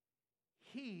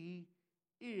 He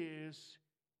is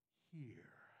here.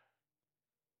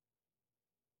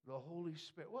 The Holy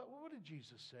Spirit. What did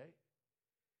Jesus say?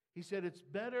 He said, it's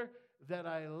better that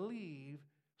I leave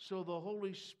so the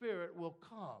Holy Spirit will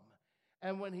come.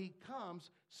 And when He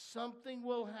comes, something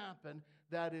will happen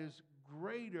that is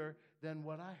greater than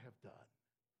what I have done.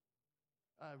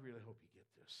 I really hope you get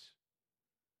this.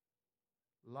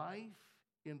 Life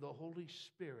in the Holy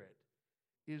Spirit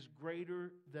is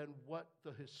greater than what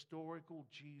the historical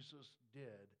Jesus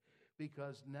did,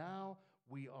 because now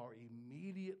we are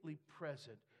immediately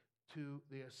present to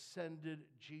the ascended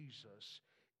Jesus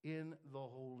in the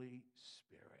Holy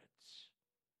Spirit.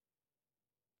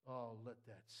 Oh, let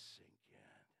that sink in.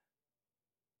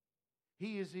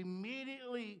 He is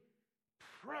immediately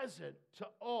present to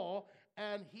all,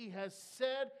 and He has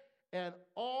said, and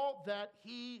all that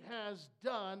He has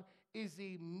done is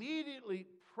immediately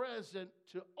present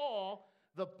to all,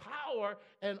 the power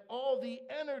and all the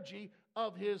energy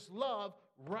of His love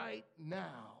right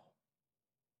now.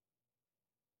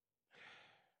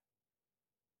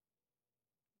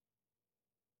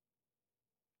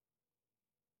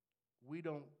 We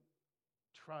don't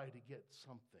try to get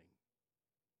something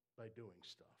by doing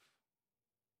stuff,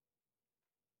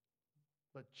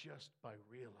 but just by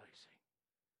realizing,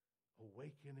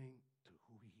 awakening to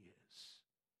who He is,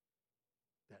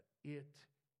 that it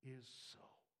is so.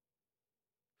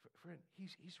 Friend,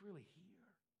 He's really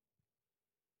here.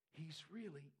 He's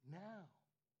really now.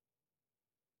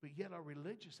 But yet our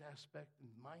religious aspect and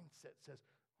mindset says,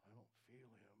 I don't feel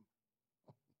Him.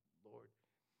 Oh, Lord,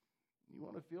 you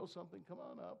want to feel something? Come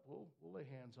on up. We'll lay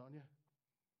hands on you.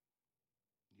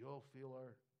 You'll feel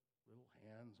our little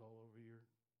hands all over your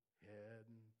head.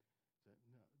 And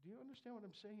no. Do you understand what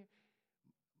I'm saying?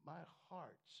 My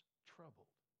heart's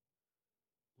troubled.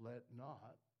 Let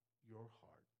not your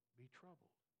heart be troubled.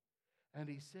 And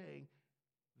He's saying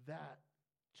that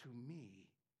to me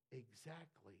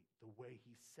exactly the way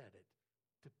He said it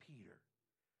to Peter.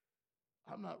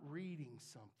 I'm not reading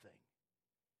something.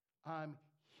 I'm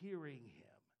hearing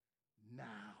Him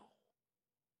now.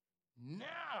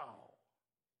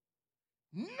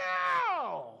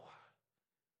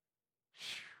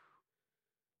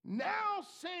 Now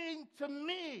saying to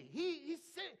me, he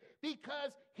said,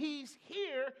 because He's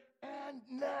here and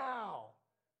now.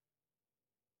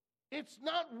 It's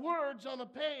not words on a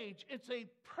page. It's a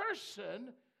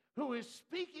person who is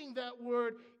speaking that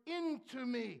word into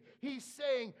me. He's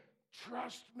saying,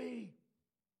 trust me.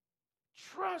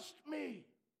 Trust me.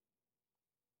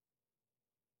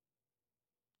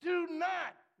 Do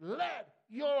not let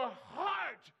your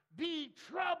heart be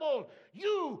troubled.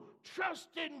 You trust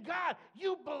in God.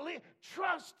 You believe.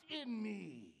 Trust in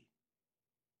me.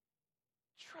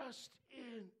 Trust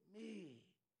in me.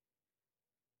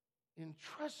 In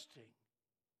trusting,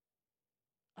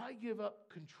 I give up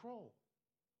control.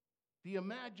 The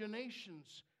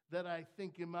imaginations that I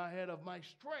think in my head of my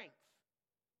strength.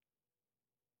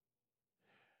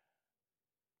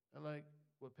 I like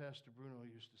what Pastor Bruno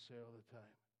used to say all the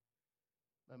time.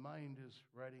 My mind is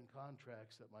writing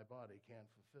contracts that my body can't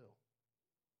fulfill.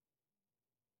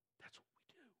 That's what we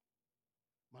do.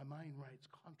 My mind writes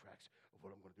contracts of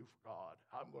what I'm going to do for God.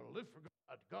 How I'm going to live for God.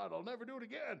 God, I'll never do it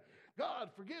again. God,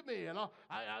 forgive me. And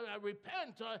I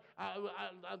repent.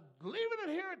 I'm leaving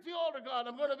it here at the altar, God.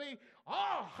 I'm going to be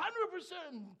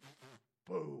 100%.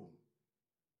 Boom.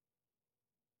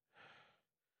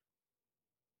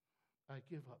 I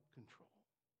give up control.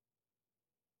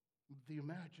 The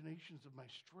imaginations of my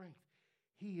strength.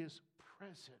 He is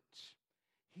present.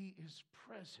 He is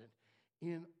present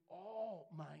in all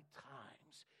my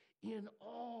times, in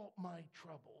all my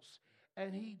troubles.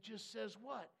 And He just says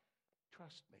what?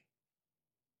 Trust me.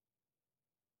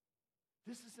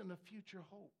 This isn't a future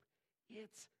hope.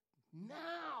 It's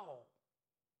now.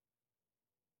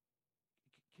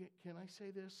 Can I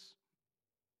say this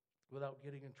without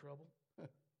getting in trouble?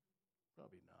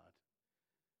 Probably not.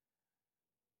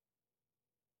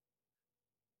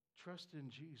 Trust in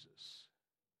Jesus,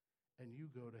 and you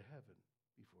go to heaven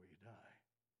before you die.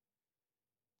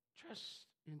 Trust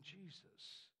in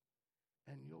Jesus,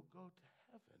 and you'll go to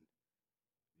heaven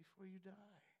before you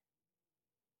die.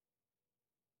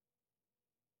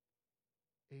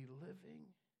 A living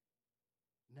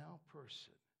now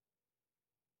person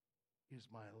is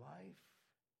my life,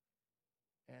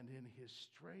 and in His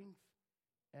strength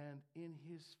And in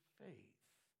his faith,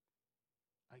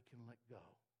 I can let go.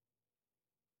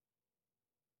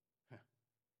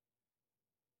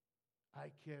 I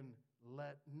can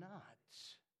let not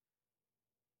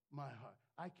my heart.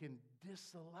 I can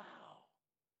disallow.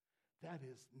 That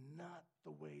is not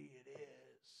the way it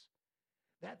is.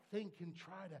 That thing can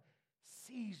try to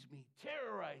seize me,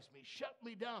 terrorize me, shut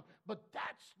me down, but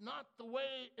that's not the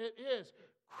way it is.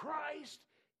 Christ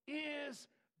is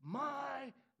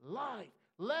my life.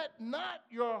 Let not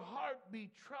your heart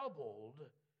be troubled.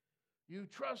 You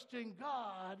trust in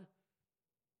God,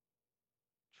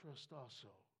 trust also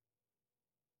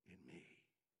in me.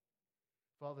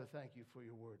 Father, thank you for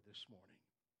your word this morning.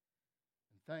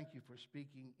 And thank you for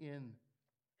speaking in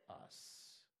us,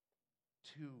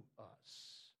 to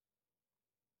us,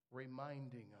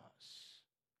 reminding us.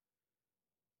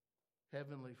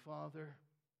 Heavenly Father,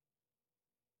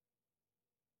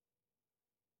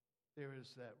 there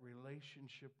is that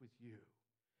relationship with you.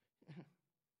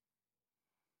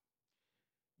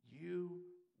 You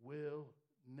will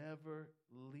never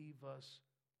leave us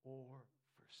or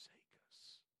forsake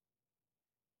us.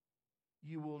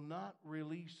 You will not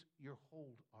release your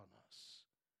hold on us.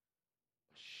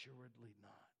 Assuredly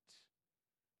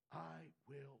not. I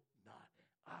will not.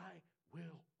 I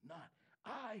will not.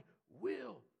 I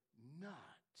will not.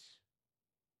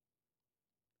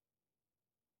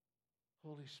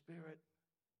 Holy Spirit,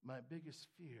 my biggest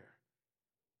fear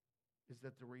is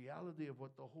that the reality of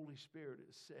what the Holy Spirit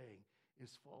is saying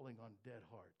is falling on dead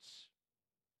hearts,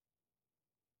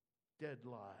 dead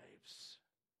lives,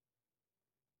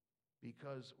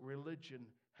 because religion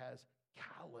has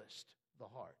calloused the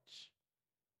hearts.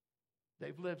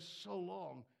 They've lived so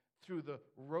long through the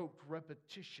rote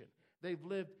repetition. They've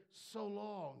lived so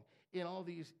long in all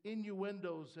these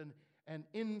innuendos and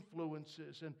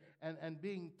influences and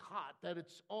being taught that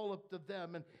it's all up to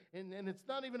them. And it's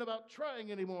not even about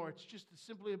trying anymore. It's just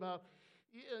simply about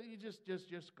you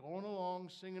just going along,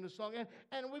 singing a song.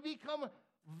 And we become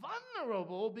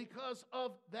vulnerable because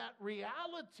of that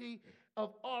reality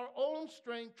of our own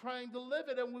strength trying to live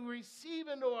it. And we receive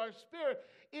into our spirit,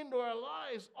 into our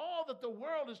lives, all that the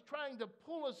world is trying to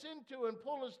pull us into and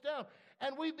pull us down.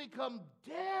 And we become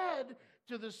dead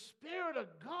to the Spirit of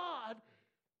God.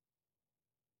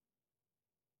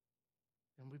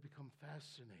 And we become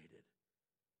fascinated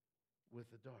with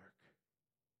the dark.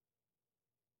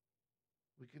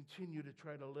 We continue to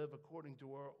try to live according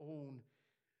to our own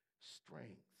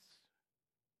strengths,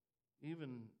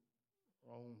 even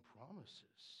our own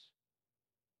promises.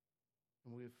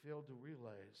 And we have failed to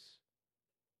realize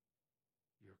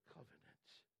your covenant.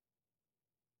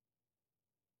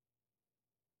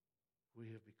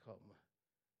 We have become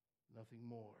nothing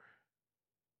more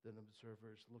than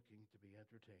observers looking to be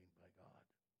entertained by God,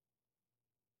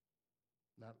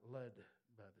 not led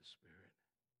by the Spirit,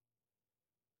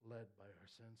 led by our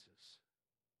senses,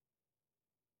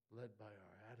 led by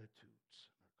our attitudes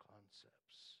and our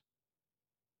concepts.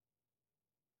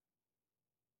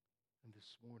 And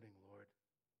this morning, Lord,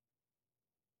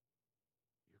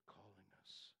 you're calling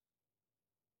us.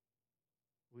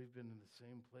 We've been in the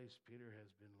same place Peter has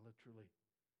been, literally,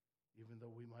 even though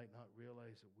we might not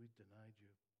realize that we've denied you.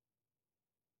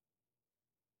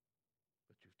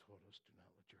 But you've told us, do not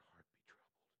let your heart be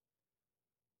troubled.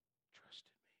 Trust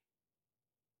in me.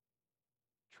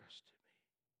 Trust in me.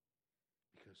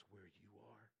 Because where you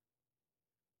are,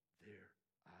 there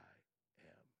I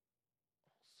am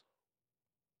also.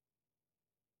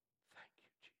 Thank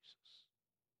you, Jesus.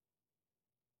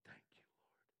 Thank you,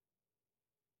 Lord.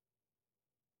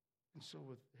 And so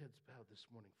with heads bowed this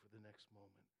morning for the next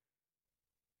moment,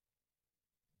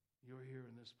 you're here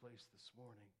in this place this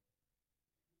morning.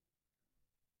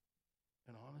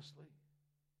 And honestly,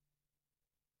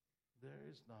 there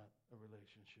is not a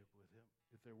relationship with him.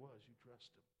 If there was, you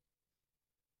trust him.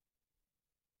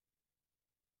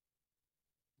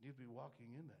 You'd be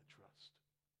walking in that trust.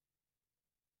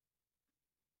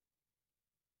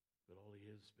 But all he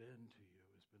has been to you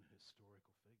has been a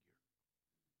historical figure,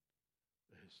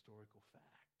 a historical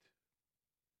fact.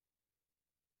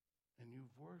 And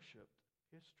you've worshiped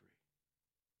history.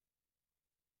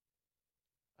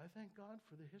 I thank God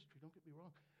for the history, don't get me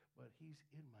wrong, but he's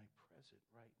in my present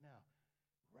right now.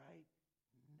 Right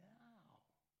now.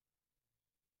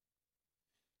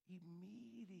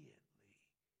 Immediately.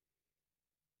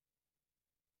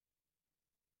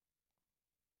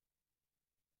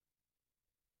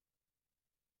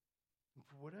 And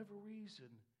for whatever reason,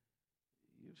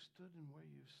 you've stood in where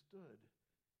you've stood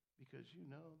because you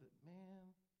know that,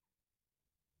 man,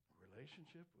 a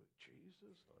relationship with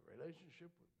Jesus, a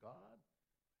relationship with God,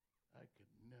 I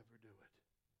could never do it.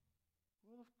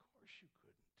 Well, of course you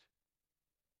couldn't.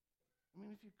 I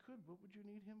mean, if you could, what would you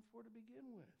need him for to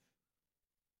begin with?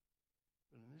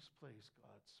 But in this place,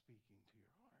 God's speaking to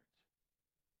your heart.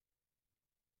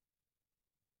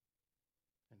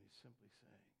 And he's simply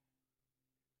saying,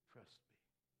 trust me.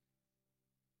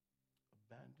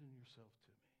 Abandon yourself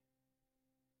to me.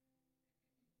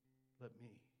 Let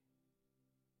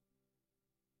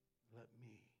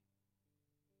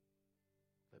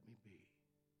me be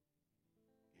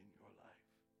in your life.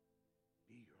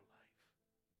 Be your life.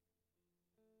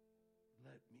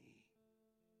 Let me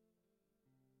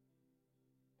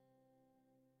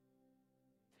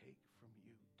take from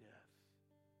you death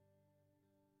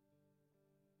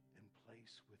and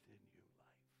place within you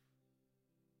life.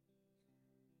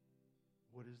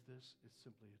 What is this? It's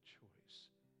simply a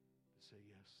choice to say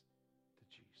yes to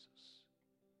Jesus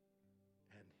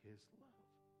and his love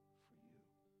for you.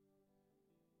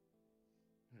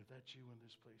 And if that's you in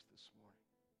this place this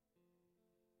morning,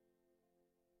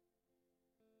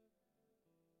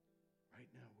 right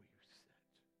now where you're set,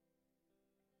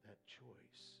 that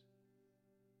choice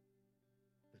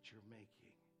that you're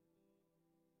making,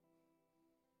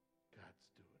 God's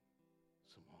doing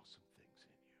some awesome things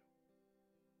in you.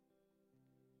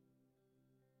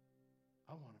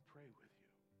 I want to pray with you.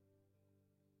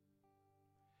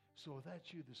 So if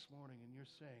that's you this morning and you're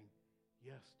saying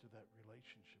yes to that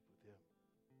relationship with him,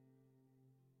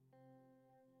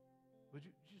 would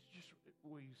you just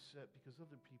where you sit, because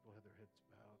other people have their heads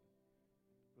bowed,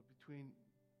 but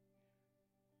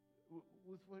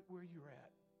where you're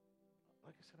at,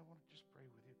 like I said, I want to just pray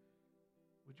with you.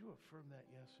 Would you affirm that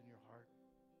yes in your heart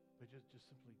by just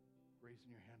simply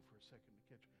raising your hand for a second to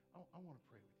catch? I want to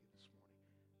pray with you this morning.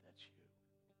 That's you.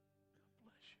 God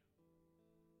bless you.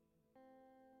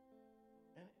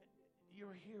 And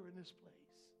you're here in this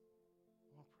place.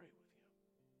 I want to pray with you.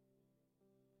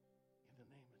 In the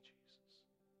name of Jesus.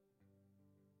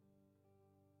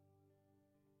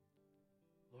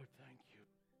 Lord, thank you.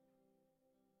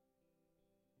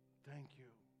 Thank you.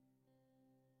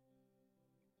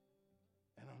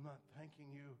 And I'm not thanking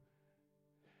you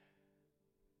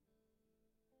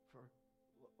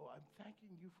I'm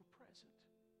thanking you for present,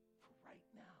 for right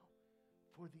now,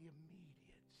 for the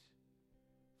immediate,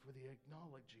 for the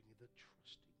acknowledging, the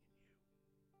trusting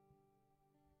in you.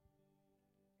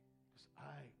 Because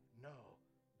I know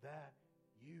that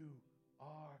you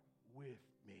are with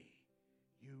me.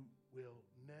 You will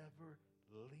never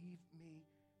leave me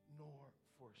nor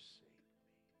forsake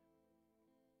me.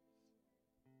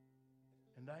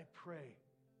 And I pray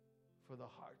for the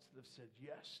hearts that have said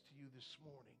yes to you this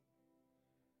morning,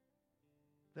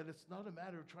 that it's not a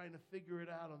matter of trying to figure it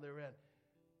out on their end.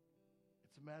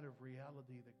 It's a matter of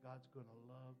reality that God's going to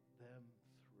love them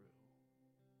through.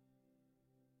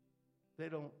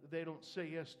 They don't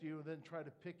say yes to you and then try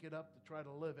to pick it up to try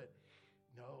to live it.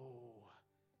 No,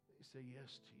 they say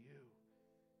yes to you,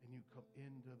 and you come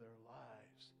into their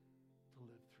lives to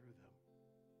live through them.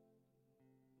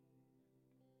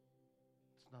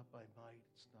 It's not by might,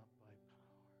 it's not by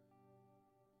power,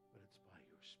 but it's by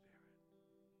your Spirit.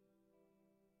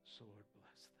 So Lord,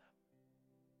 bless them,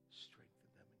 strengthen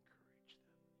them, encourage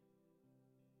them.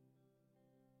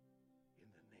 In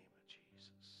the name of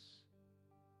Jesus.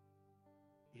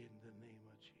 In the name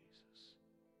of Jesus.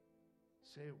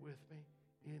 Say it with me.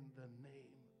 In the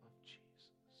name of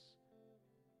Jesus.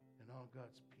 And all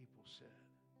God's people said,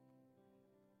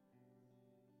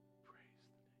 praise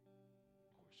the name.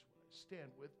 Of course,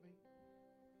 stand with me.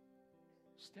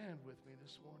 Stand with me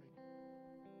this morning.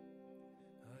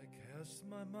 I cast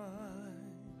my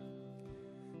mind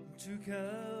to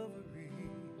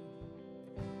Calvary,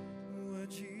 where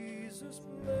Jesus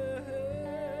bled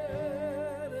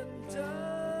and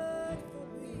died for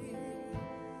me.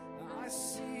 I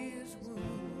see his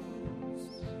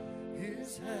wounds,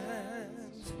 his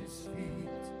hands, his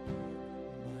feet,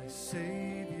 my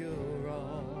Savior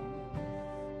on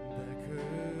that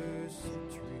cursed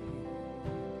tree.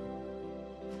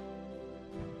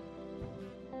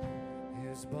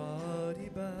 His body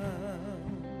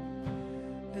bound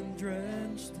and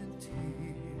drenched in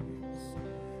tears,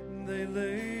 they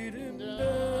laid him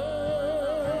down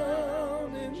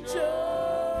in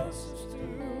Joseph's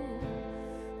tomb,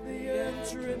 the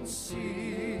entrance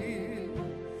sealed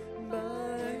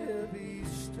by heavy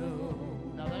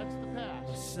stone. Now that's the past.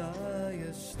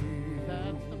 Messiah still.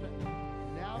 That's the past.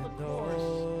 Now the chorus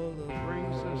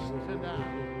brings us to now.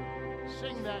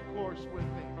 Sing that chorus with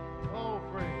me. Oh,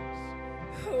 praise.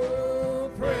 Oh,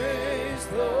 praise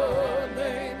the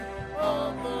name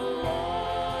of the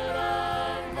Lord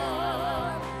our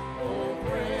God. Oh,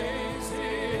 praise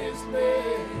his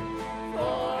name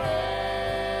forever.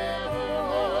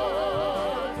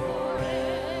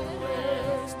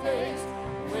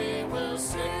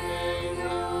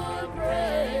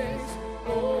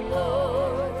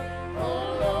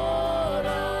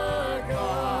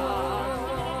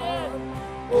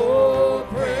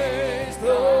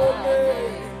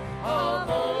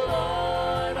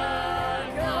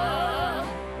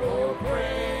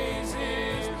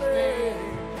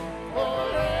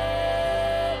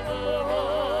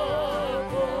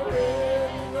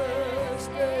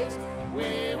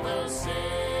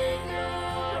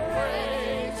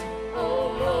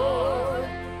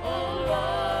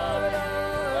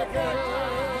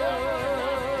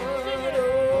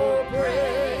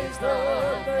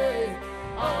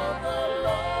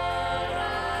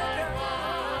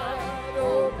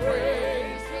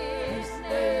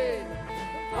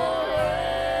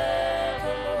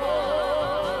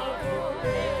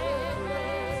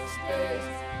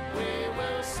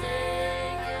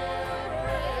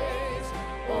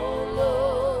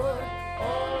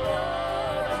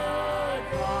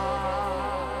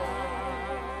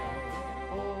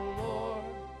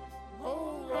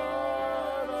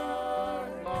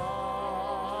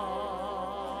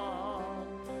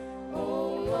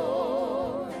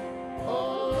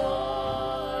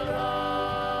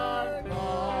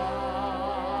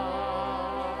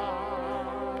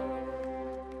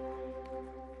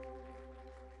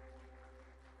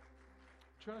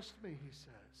 Trust me, he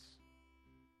says.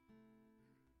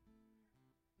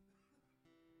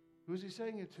 Who's he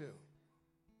saying it to?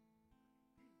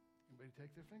 Anybody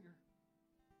take their finger?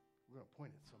 We're going to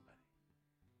point at somebody.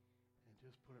 And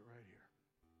just put it right here.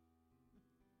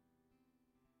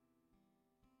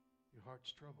 Your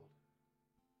heart's troubled.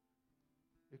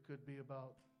 It could be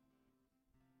about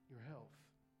your health.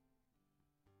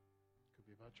 It could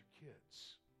be about your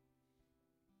kids.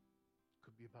 It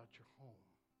could be about your home,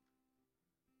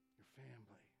 your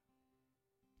family,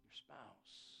 your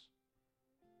spouse.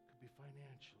 It could be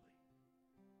financially.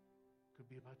 It could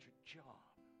be about your job.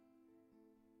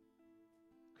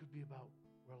 It could be about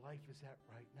where life is at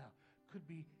right now. It could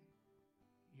be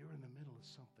you're in the middle of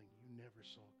something you never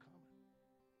saw coming.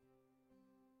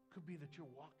 It could be that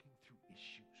you're walking through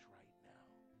issues right now.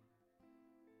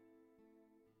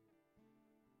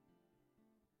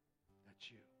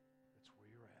 That's you. That's where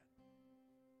you're at.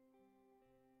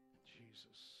 And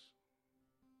Jesus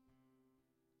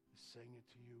is saying it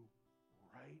to you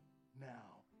right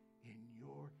now, in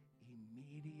your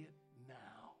immediate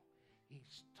now.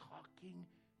 He's talking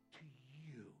to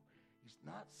you. He's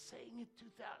not saying it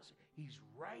 2,000. He's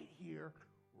right here,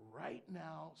 right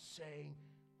now, saying,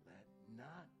 let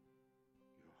not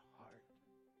your heart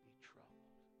be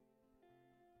troubled.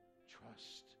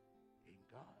 Trust in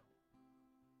God.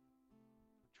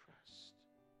 Trust in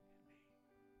me.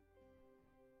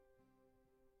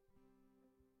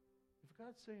 If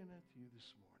God's saying that to you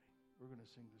this morning, we're going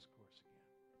to sing this chorus again.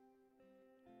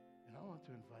 And I want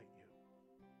to invite you.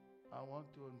 I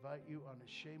want to invite you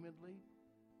unashamedly.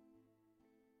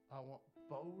 I want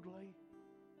boldly,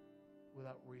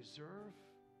 without reserve.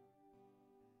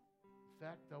 In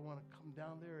fact, I want to come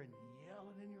down there and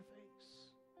yell it in your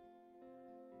face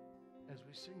as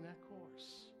we sing that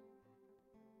chorus.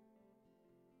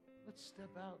 Let's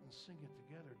step out and sing it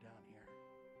together down here.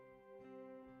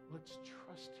 Let's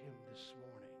trust him this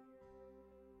morning.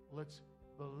 Let's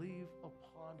believe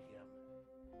upon him,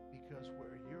 because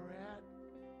where you're at,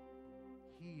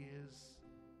 he is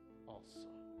also.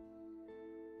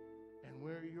 And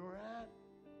where you're at,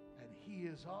 and he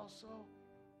is also,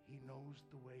 he knows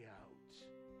the way out.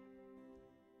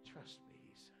 Trust me,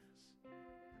 he says.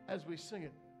 As we sing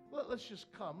it, let's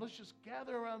just come. Let's just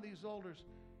gather around these altars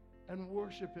and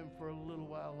worship him for a little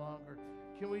while longer.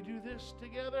 Can we do this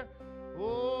together?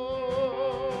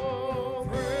 Oh,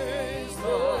 praise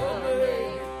the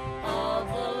name of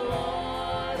the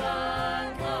Lord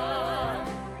our God.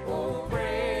 Oh,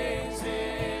 praise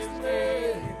his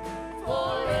name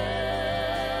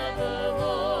forever,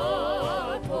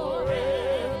 Lord, for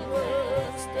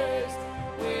endless days.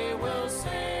 We will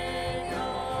sing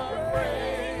your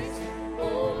praise,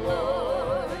 oh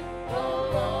Lord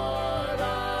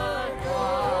our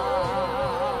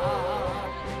God.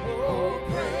 Oh,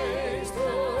 praise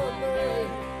the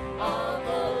name of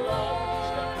the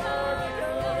Lord our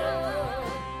God.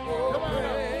 Oh,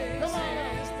 praise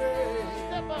his name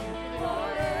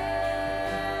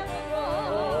forever,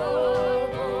 Lord,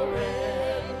 for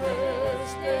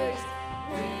endless days.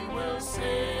 We will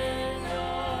sing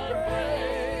your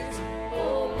praise, oh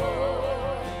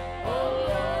Lord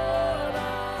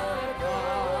our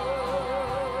God.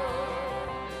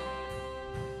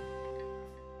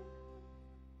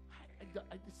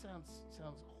 This sounds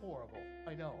horrible.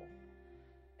 I know.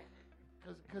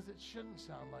 Because it shouldn't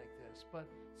sound like this, but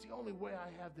it's the only way I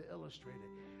have to illustrate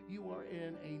it. You are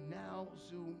in a now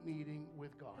Zoom meeting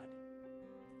with God.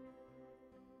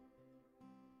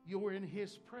 You are in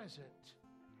his presence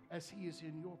as he is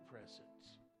in your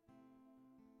presence.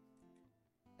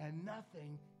 And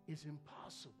nothing is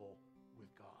impossible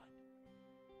with God.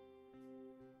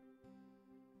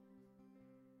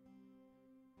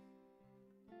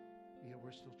 Yeah,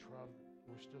 we're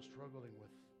still struggling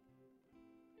with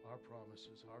our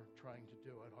promises, our trying to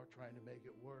do it, our trying to make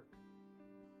it work.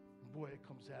 And boy, it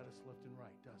comes at us left and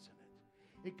right, doesn't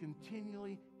it? It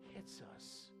continually hits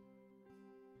us.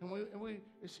 And we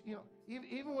it's, you know,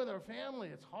 even with our family,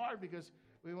 it's hard because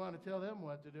we want to tell them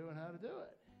what to do and how to do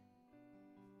it.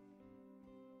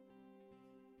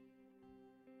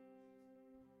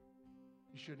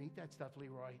 You shouldn't eat that stuff,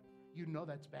 Leroy. You know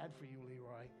that's bad for you,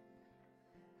 Leroy.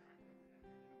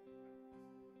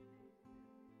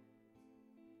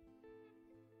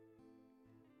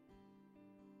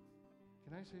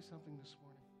 Can I say something this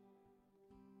morning?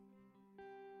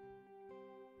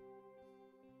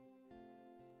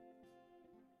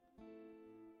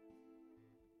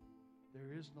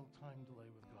 There is no time delay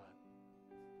with God.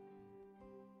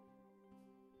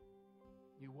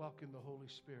 You walk in the Holy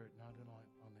Spirit, not on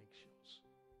eggshells.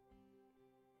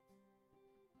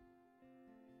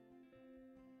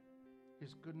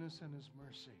 His goodness and His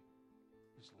mercy,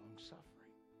 His long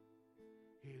suffering.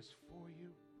 He is for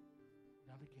you,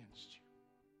 not against you.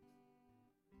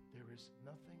 There is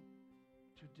nothing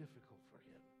too difficult for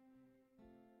Him.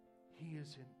 He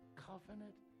is in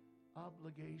covenant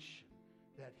obligation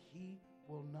that He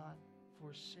will not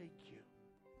forsake you.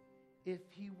 If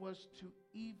He was to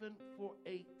even for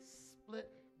a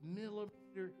split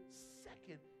millimeter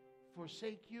second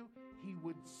forsake you, He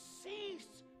would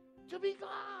cease to be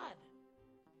God.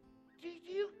 Do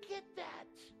you get that?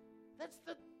 That's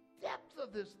the depth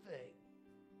of this thing.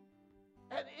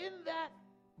 And in that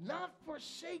not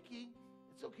forsaking,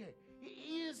 it's okay.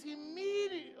 He is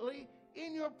immediately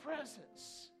in your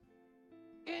presence,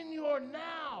 in your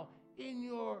now, in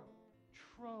your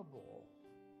trouble,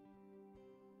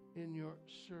 in your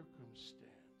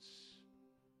circumstance.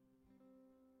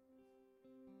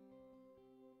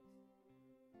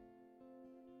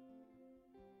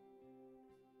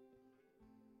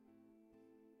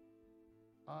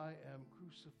 I am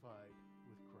crucified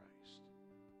with Christ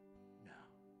now.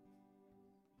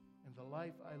 And the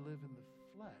life I live in the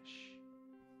flesh,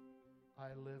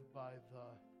 I live by the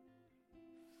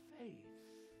faith.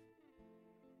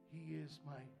 He is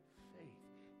my faith.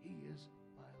 He is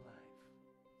my life.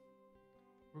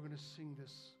 We're going to sing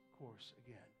this chorus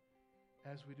again.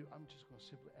 As we do, I'm just going to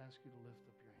simply ask you to lift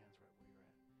up your hands right where you're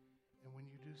at. And when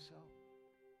you do so,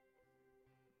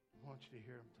 I want you to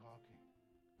hear Him talking.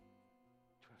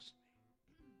 Trust me.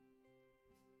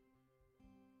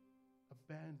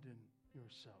 Abandon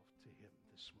yourself to Him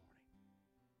this morning.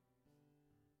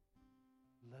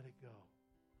 Let it go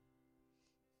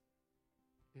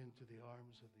into the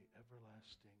arms of the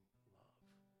everlasting love.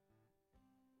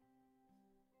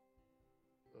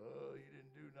 Oh, you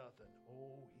didn't do nothing.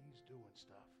 Oh, He's doing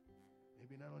stuff.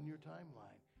 Maybe not on your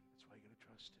timeline. That's why you got to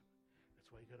trust Him.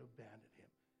 That's why you got to abandon Him.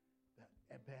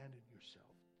 Abandon yourself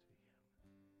to Him.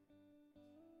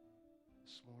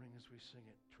 This morning as we sing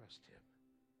it, trust Him.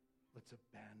 Let's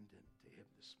abandon to Him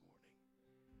this morning.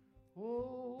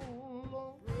 Oh,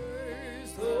 Lord,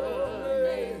 Praise the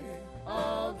name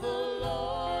of the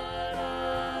Lord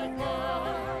our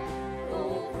God.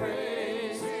 Oh,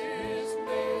 praise His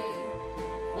name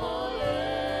forevermore,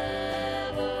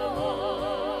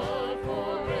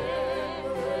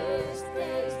 forever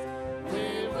stays.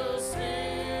 We will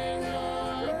sing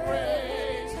your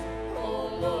praise, oh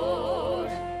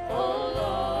Lord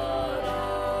our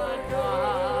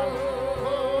God. Oh,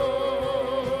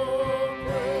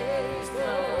 praise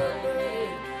the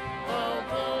name of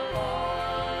the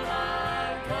Lord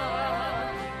our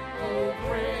God. Oh,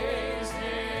 praise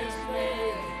His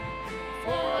name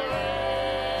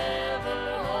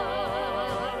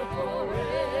forevermore,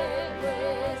 forever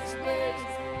stays.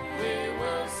 We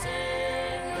will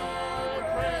sing your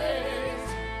praise,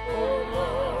 oh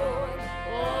Lord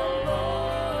our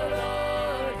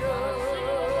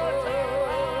God.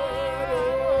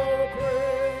 Oh,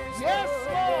 praise Yes,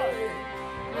 the Lord.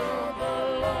 name of the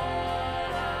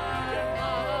Lord our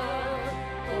God.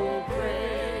 Oh,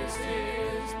 praise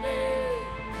His name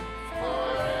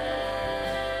forevermore,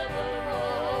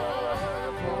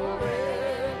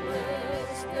 forever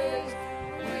stays.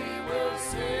 We will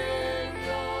sing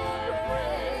your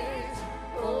praise,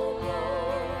 oh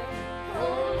Lord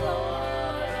our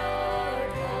God.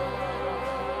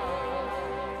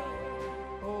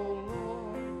 oh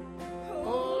Lord.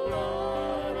 Oh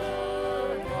Lord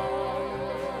our God.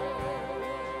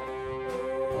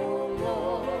 Oh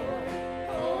Lord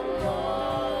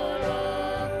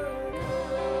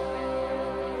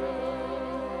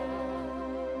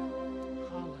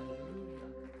Hallelujah.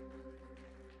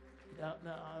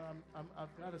 Now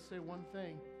I've got to say one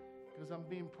thing because I'm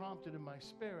being prompted in my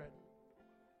spirit.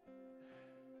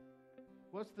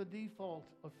 What's the default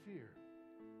of fear?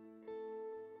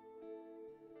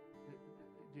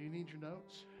 Do you need your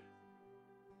notes?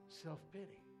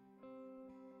 Self-pity.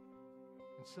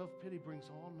 And self-pity brings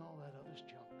on all that other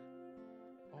junk,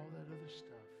 all that other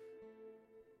stuff.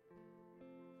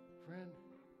 Friend,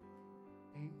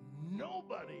 ain't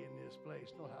nobody in this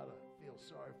place know how to feel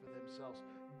sorry for themselves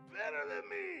better than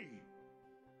me.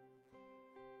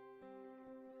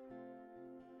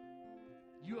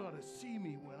 You ought to see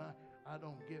me when I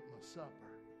don't get my supper.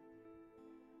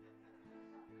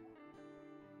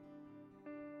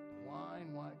 Wine.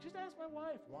 Just ask my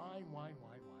wife. Wine.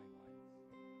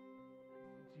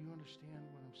 Do you understand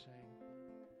what I'm saying?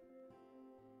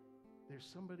 There's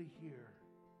somebody here,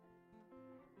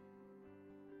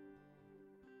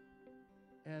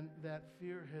 and that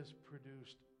fear has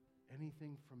produced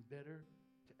anything from bitter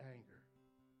to anger.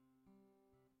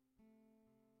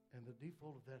 And the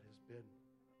default of that has been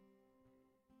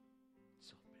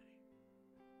self-pity.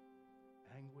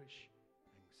 anguish,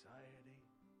 anxiety,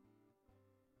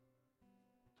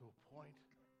 to a point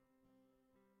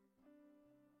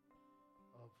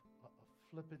of a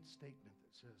flippant statement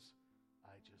that says,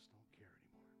 I just don't care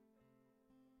anymore.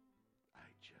 I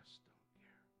just don't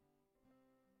care.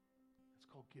 It's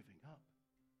called giving up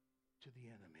to the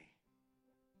enemy.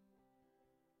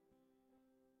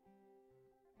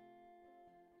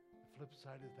 The flip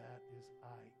side of that is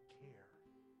I care.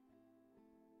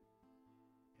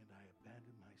 And I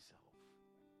abandon myself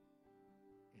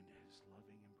in his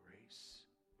loving embrace.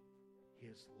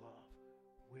 His love,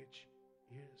 which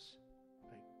is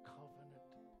a covenant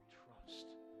trust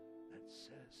that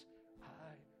says,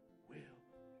 I will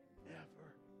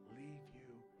never leave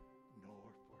you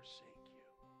nor forsake you.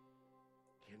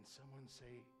 Can someone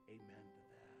say amen to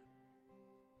that?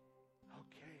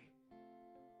 Okay.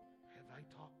 Have I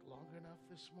talked long enough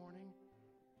this morning?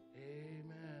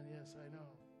 Amen. Yes, I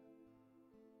know.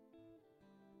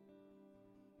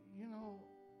 You know,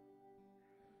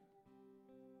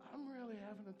 I'm really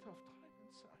having a tough time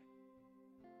inside.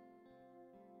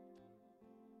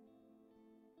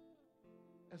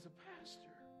 As a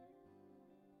pastor,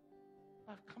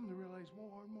 I've come to realize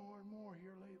more and more and more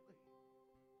here lately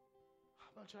how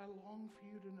much I long for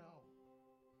you to know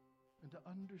and to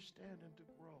understand and to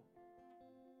grow.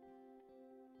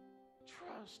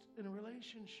 Trust in a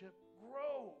relationship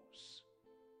grows.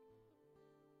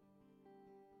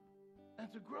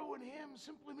 And to grow in him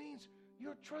simply means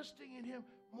you're trusting in him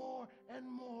more and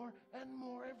more and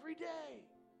more every day.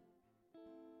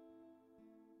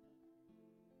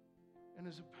 And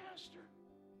as a pastor,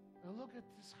 I look at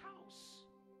this house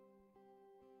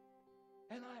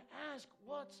and I ask,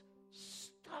 what's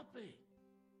stopping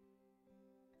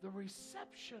the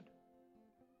reception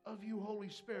of you, Holy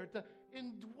Spirit, the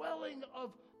indwelling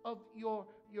of your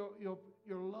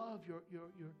love, your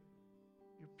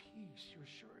peace, your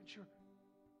assurance, your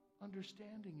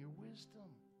understanding, your wisdom,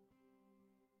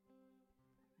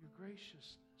 your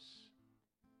graciousness.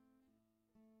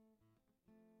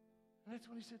 And that's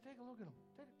when he said, take a look at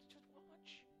them. Just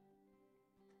watch.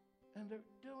 And they're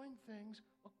doing things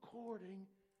according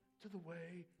to the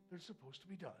way they're supposed to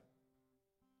be done.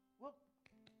 Well,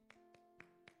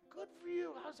 good for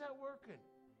you. How's that working?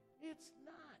 It's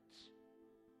not.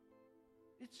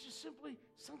 It's just simply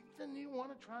something you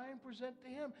want to try and present to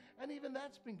him. And even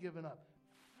that's been given up.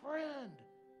 Friend,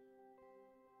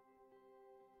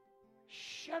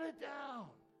 shut it down.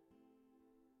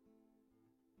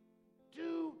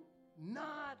 Do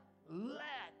not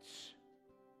let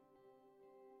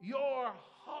your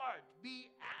heart be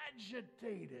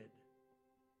agitated,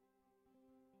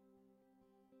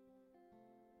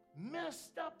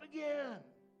 messed up again.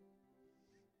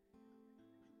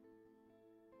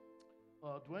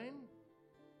 Dwayne,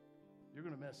 you're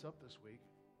going to mess up this week.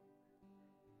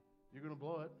 You're going to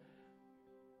blow it.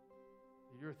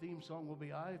 Your theme song will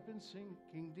be, I've been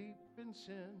sinking deep in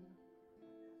sin.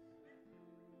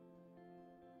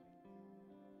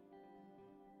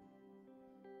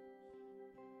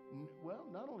 Well,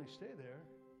 not only stay there,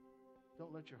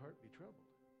 don't let your heart be troubled.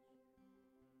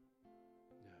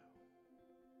 No.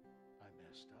 I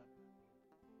messed up.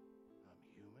 I'm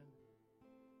human.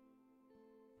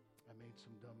 I made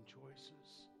some dumb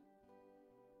choices.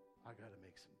 I got to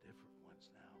make some different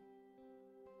ones now.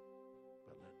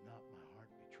 But let not my heart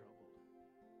be troubled.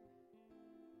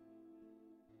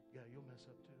 Yeah, you'll mess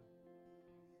up too.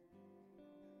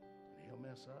 And he'll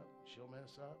mess up. She'll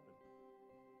mess up. And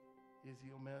Izzy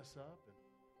will mess up. And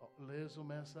Liz will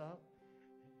mess up.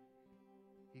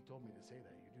 He told me to say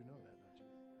that. You do know that, don't you?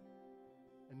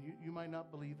 And you might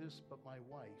not believe this, but my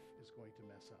wife is going to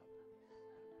mess up.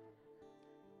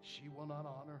 She will not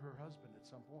honor her husband at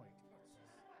some point.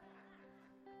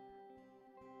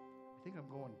 I think I'm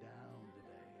going down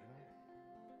today,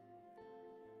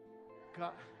 you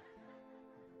know?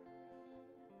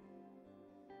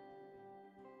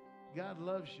 God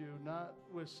loves you not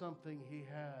with something he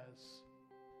has.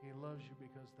 He loves you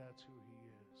because that's who he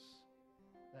is.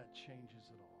 That changes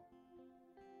it all.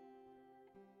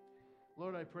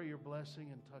 Lord, I pray your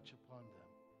blessing and touch upon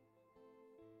them.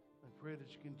 I pray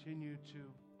that you continue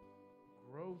to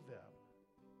grow them,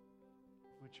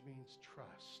 which means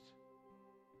trust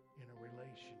in a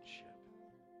relationship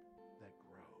that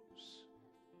grows.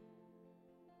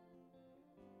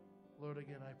 Lord,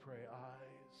 again, I pray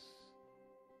eyes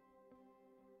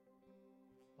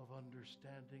of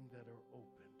understanding that are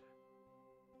opened.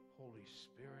 Holy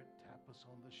Spirit, tap us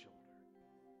on the shoulder.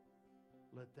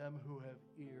 Let them who have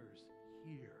ears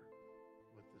hear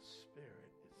what the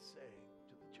Spirit is saying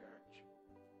to the church.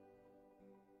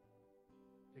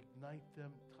 Ignite them,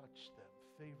 touch them,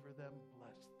 favor them,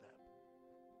 bless them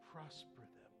prosper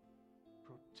them,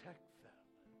 protect them,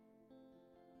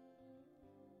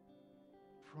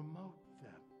 promote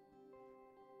them,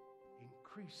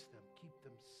 increase them, keep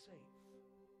them safe,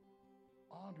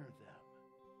 honor them,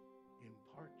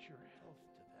 impart your health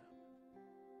to them.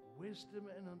 Wisdom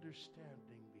and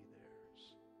understanding be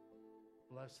theirs.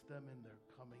 Bless them in their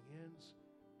coming ins,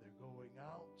 their going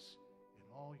outs, in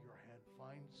all your hand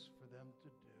finds for them to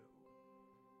do.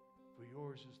 For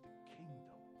yours is the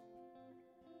kingdom,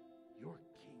 your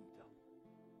kingdom,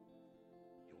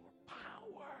 your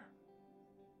power,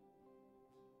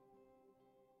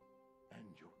 and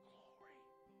your glory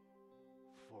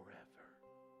forever.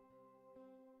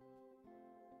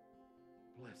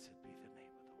 Blessed be the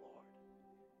name of the Lord.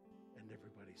 And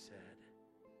everybody said,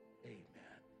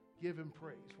 amen. Give him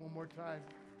praise. One more time.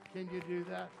 Can you do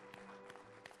that?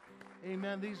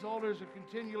 Amen. These altars are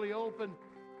continually open.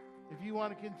 If you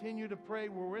want to continue to pray,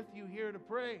 we're with you here to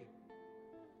pray.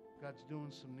 God's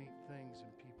doing some neat things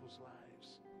in people's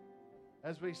lives.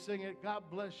 As we sing it, God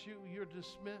bless you. You're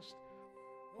dismissed.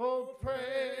 Oh,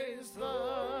 praise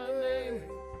the name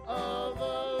of the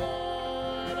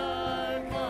Lord our God.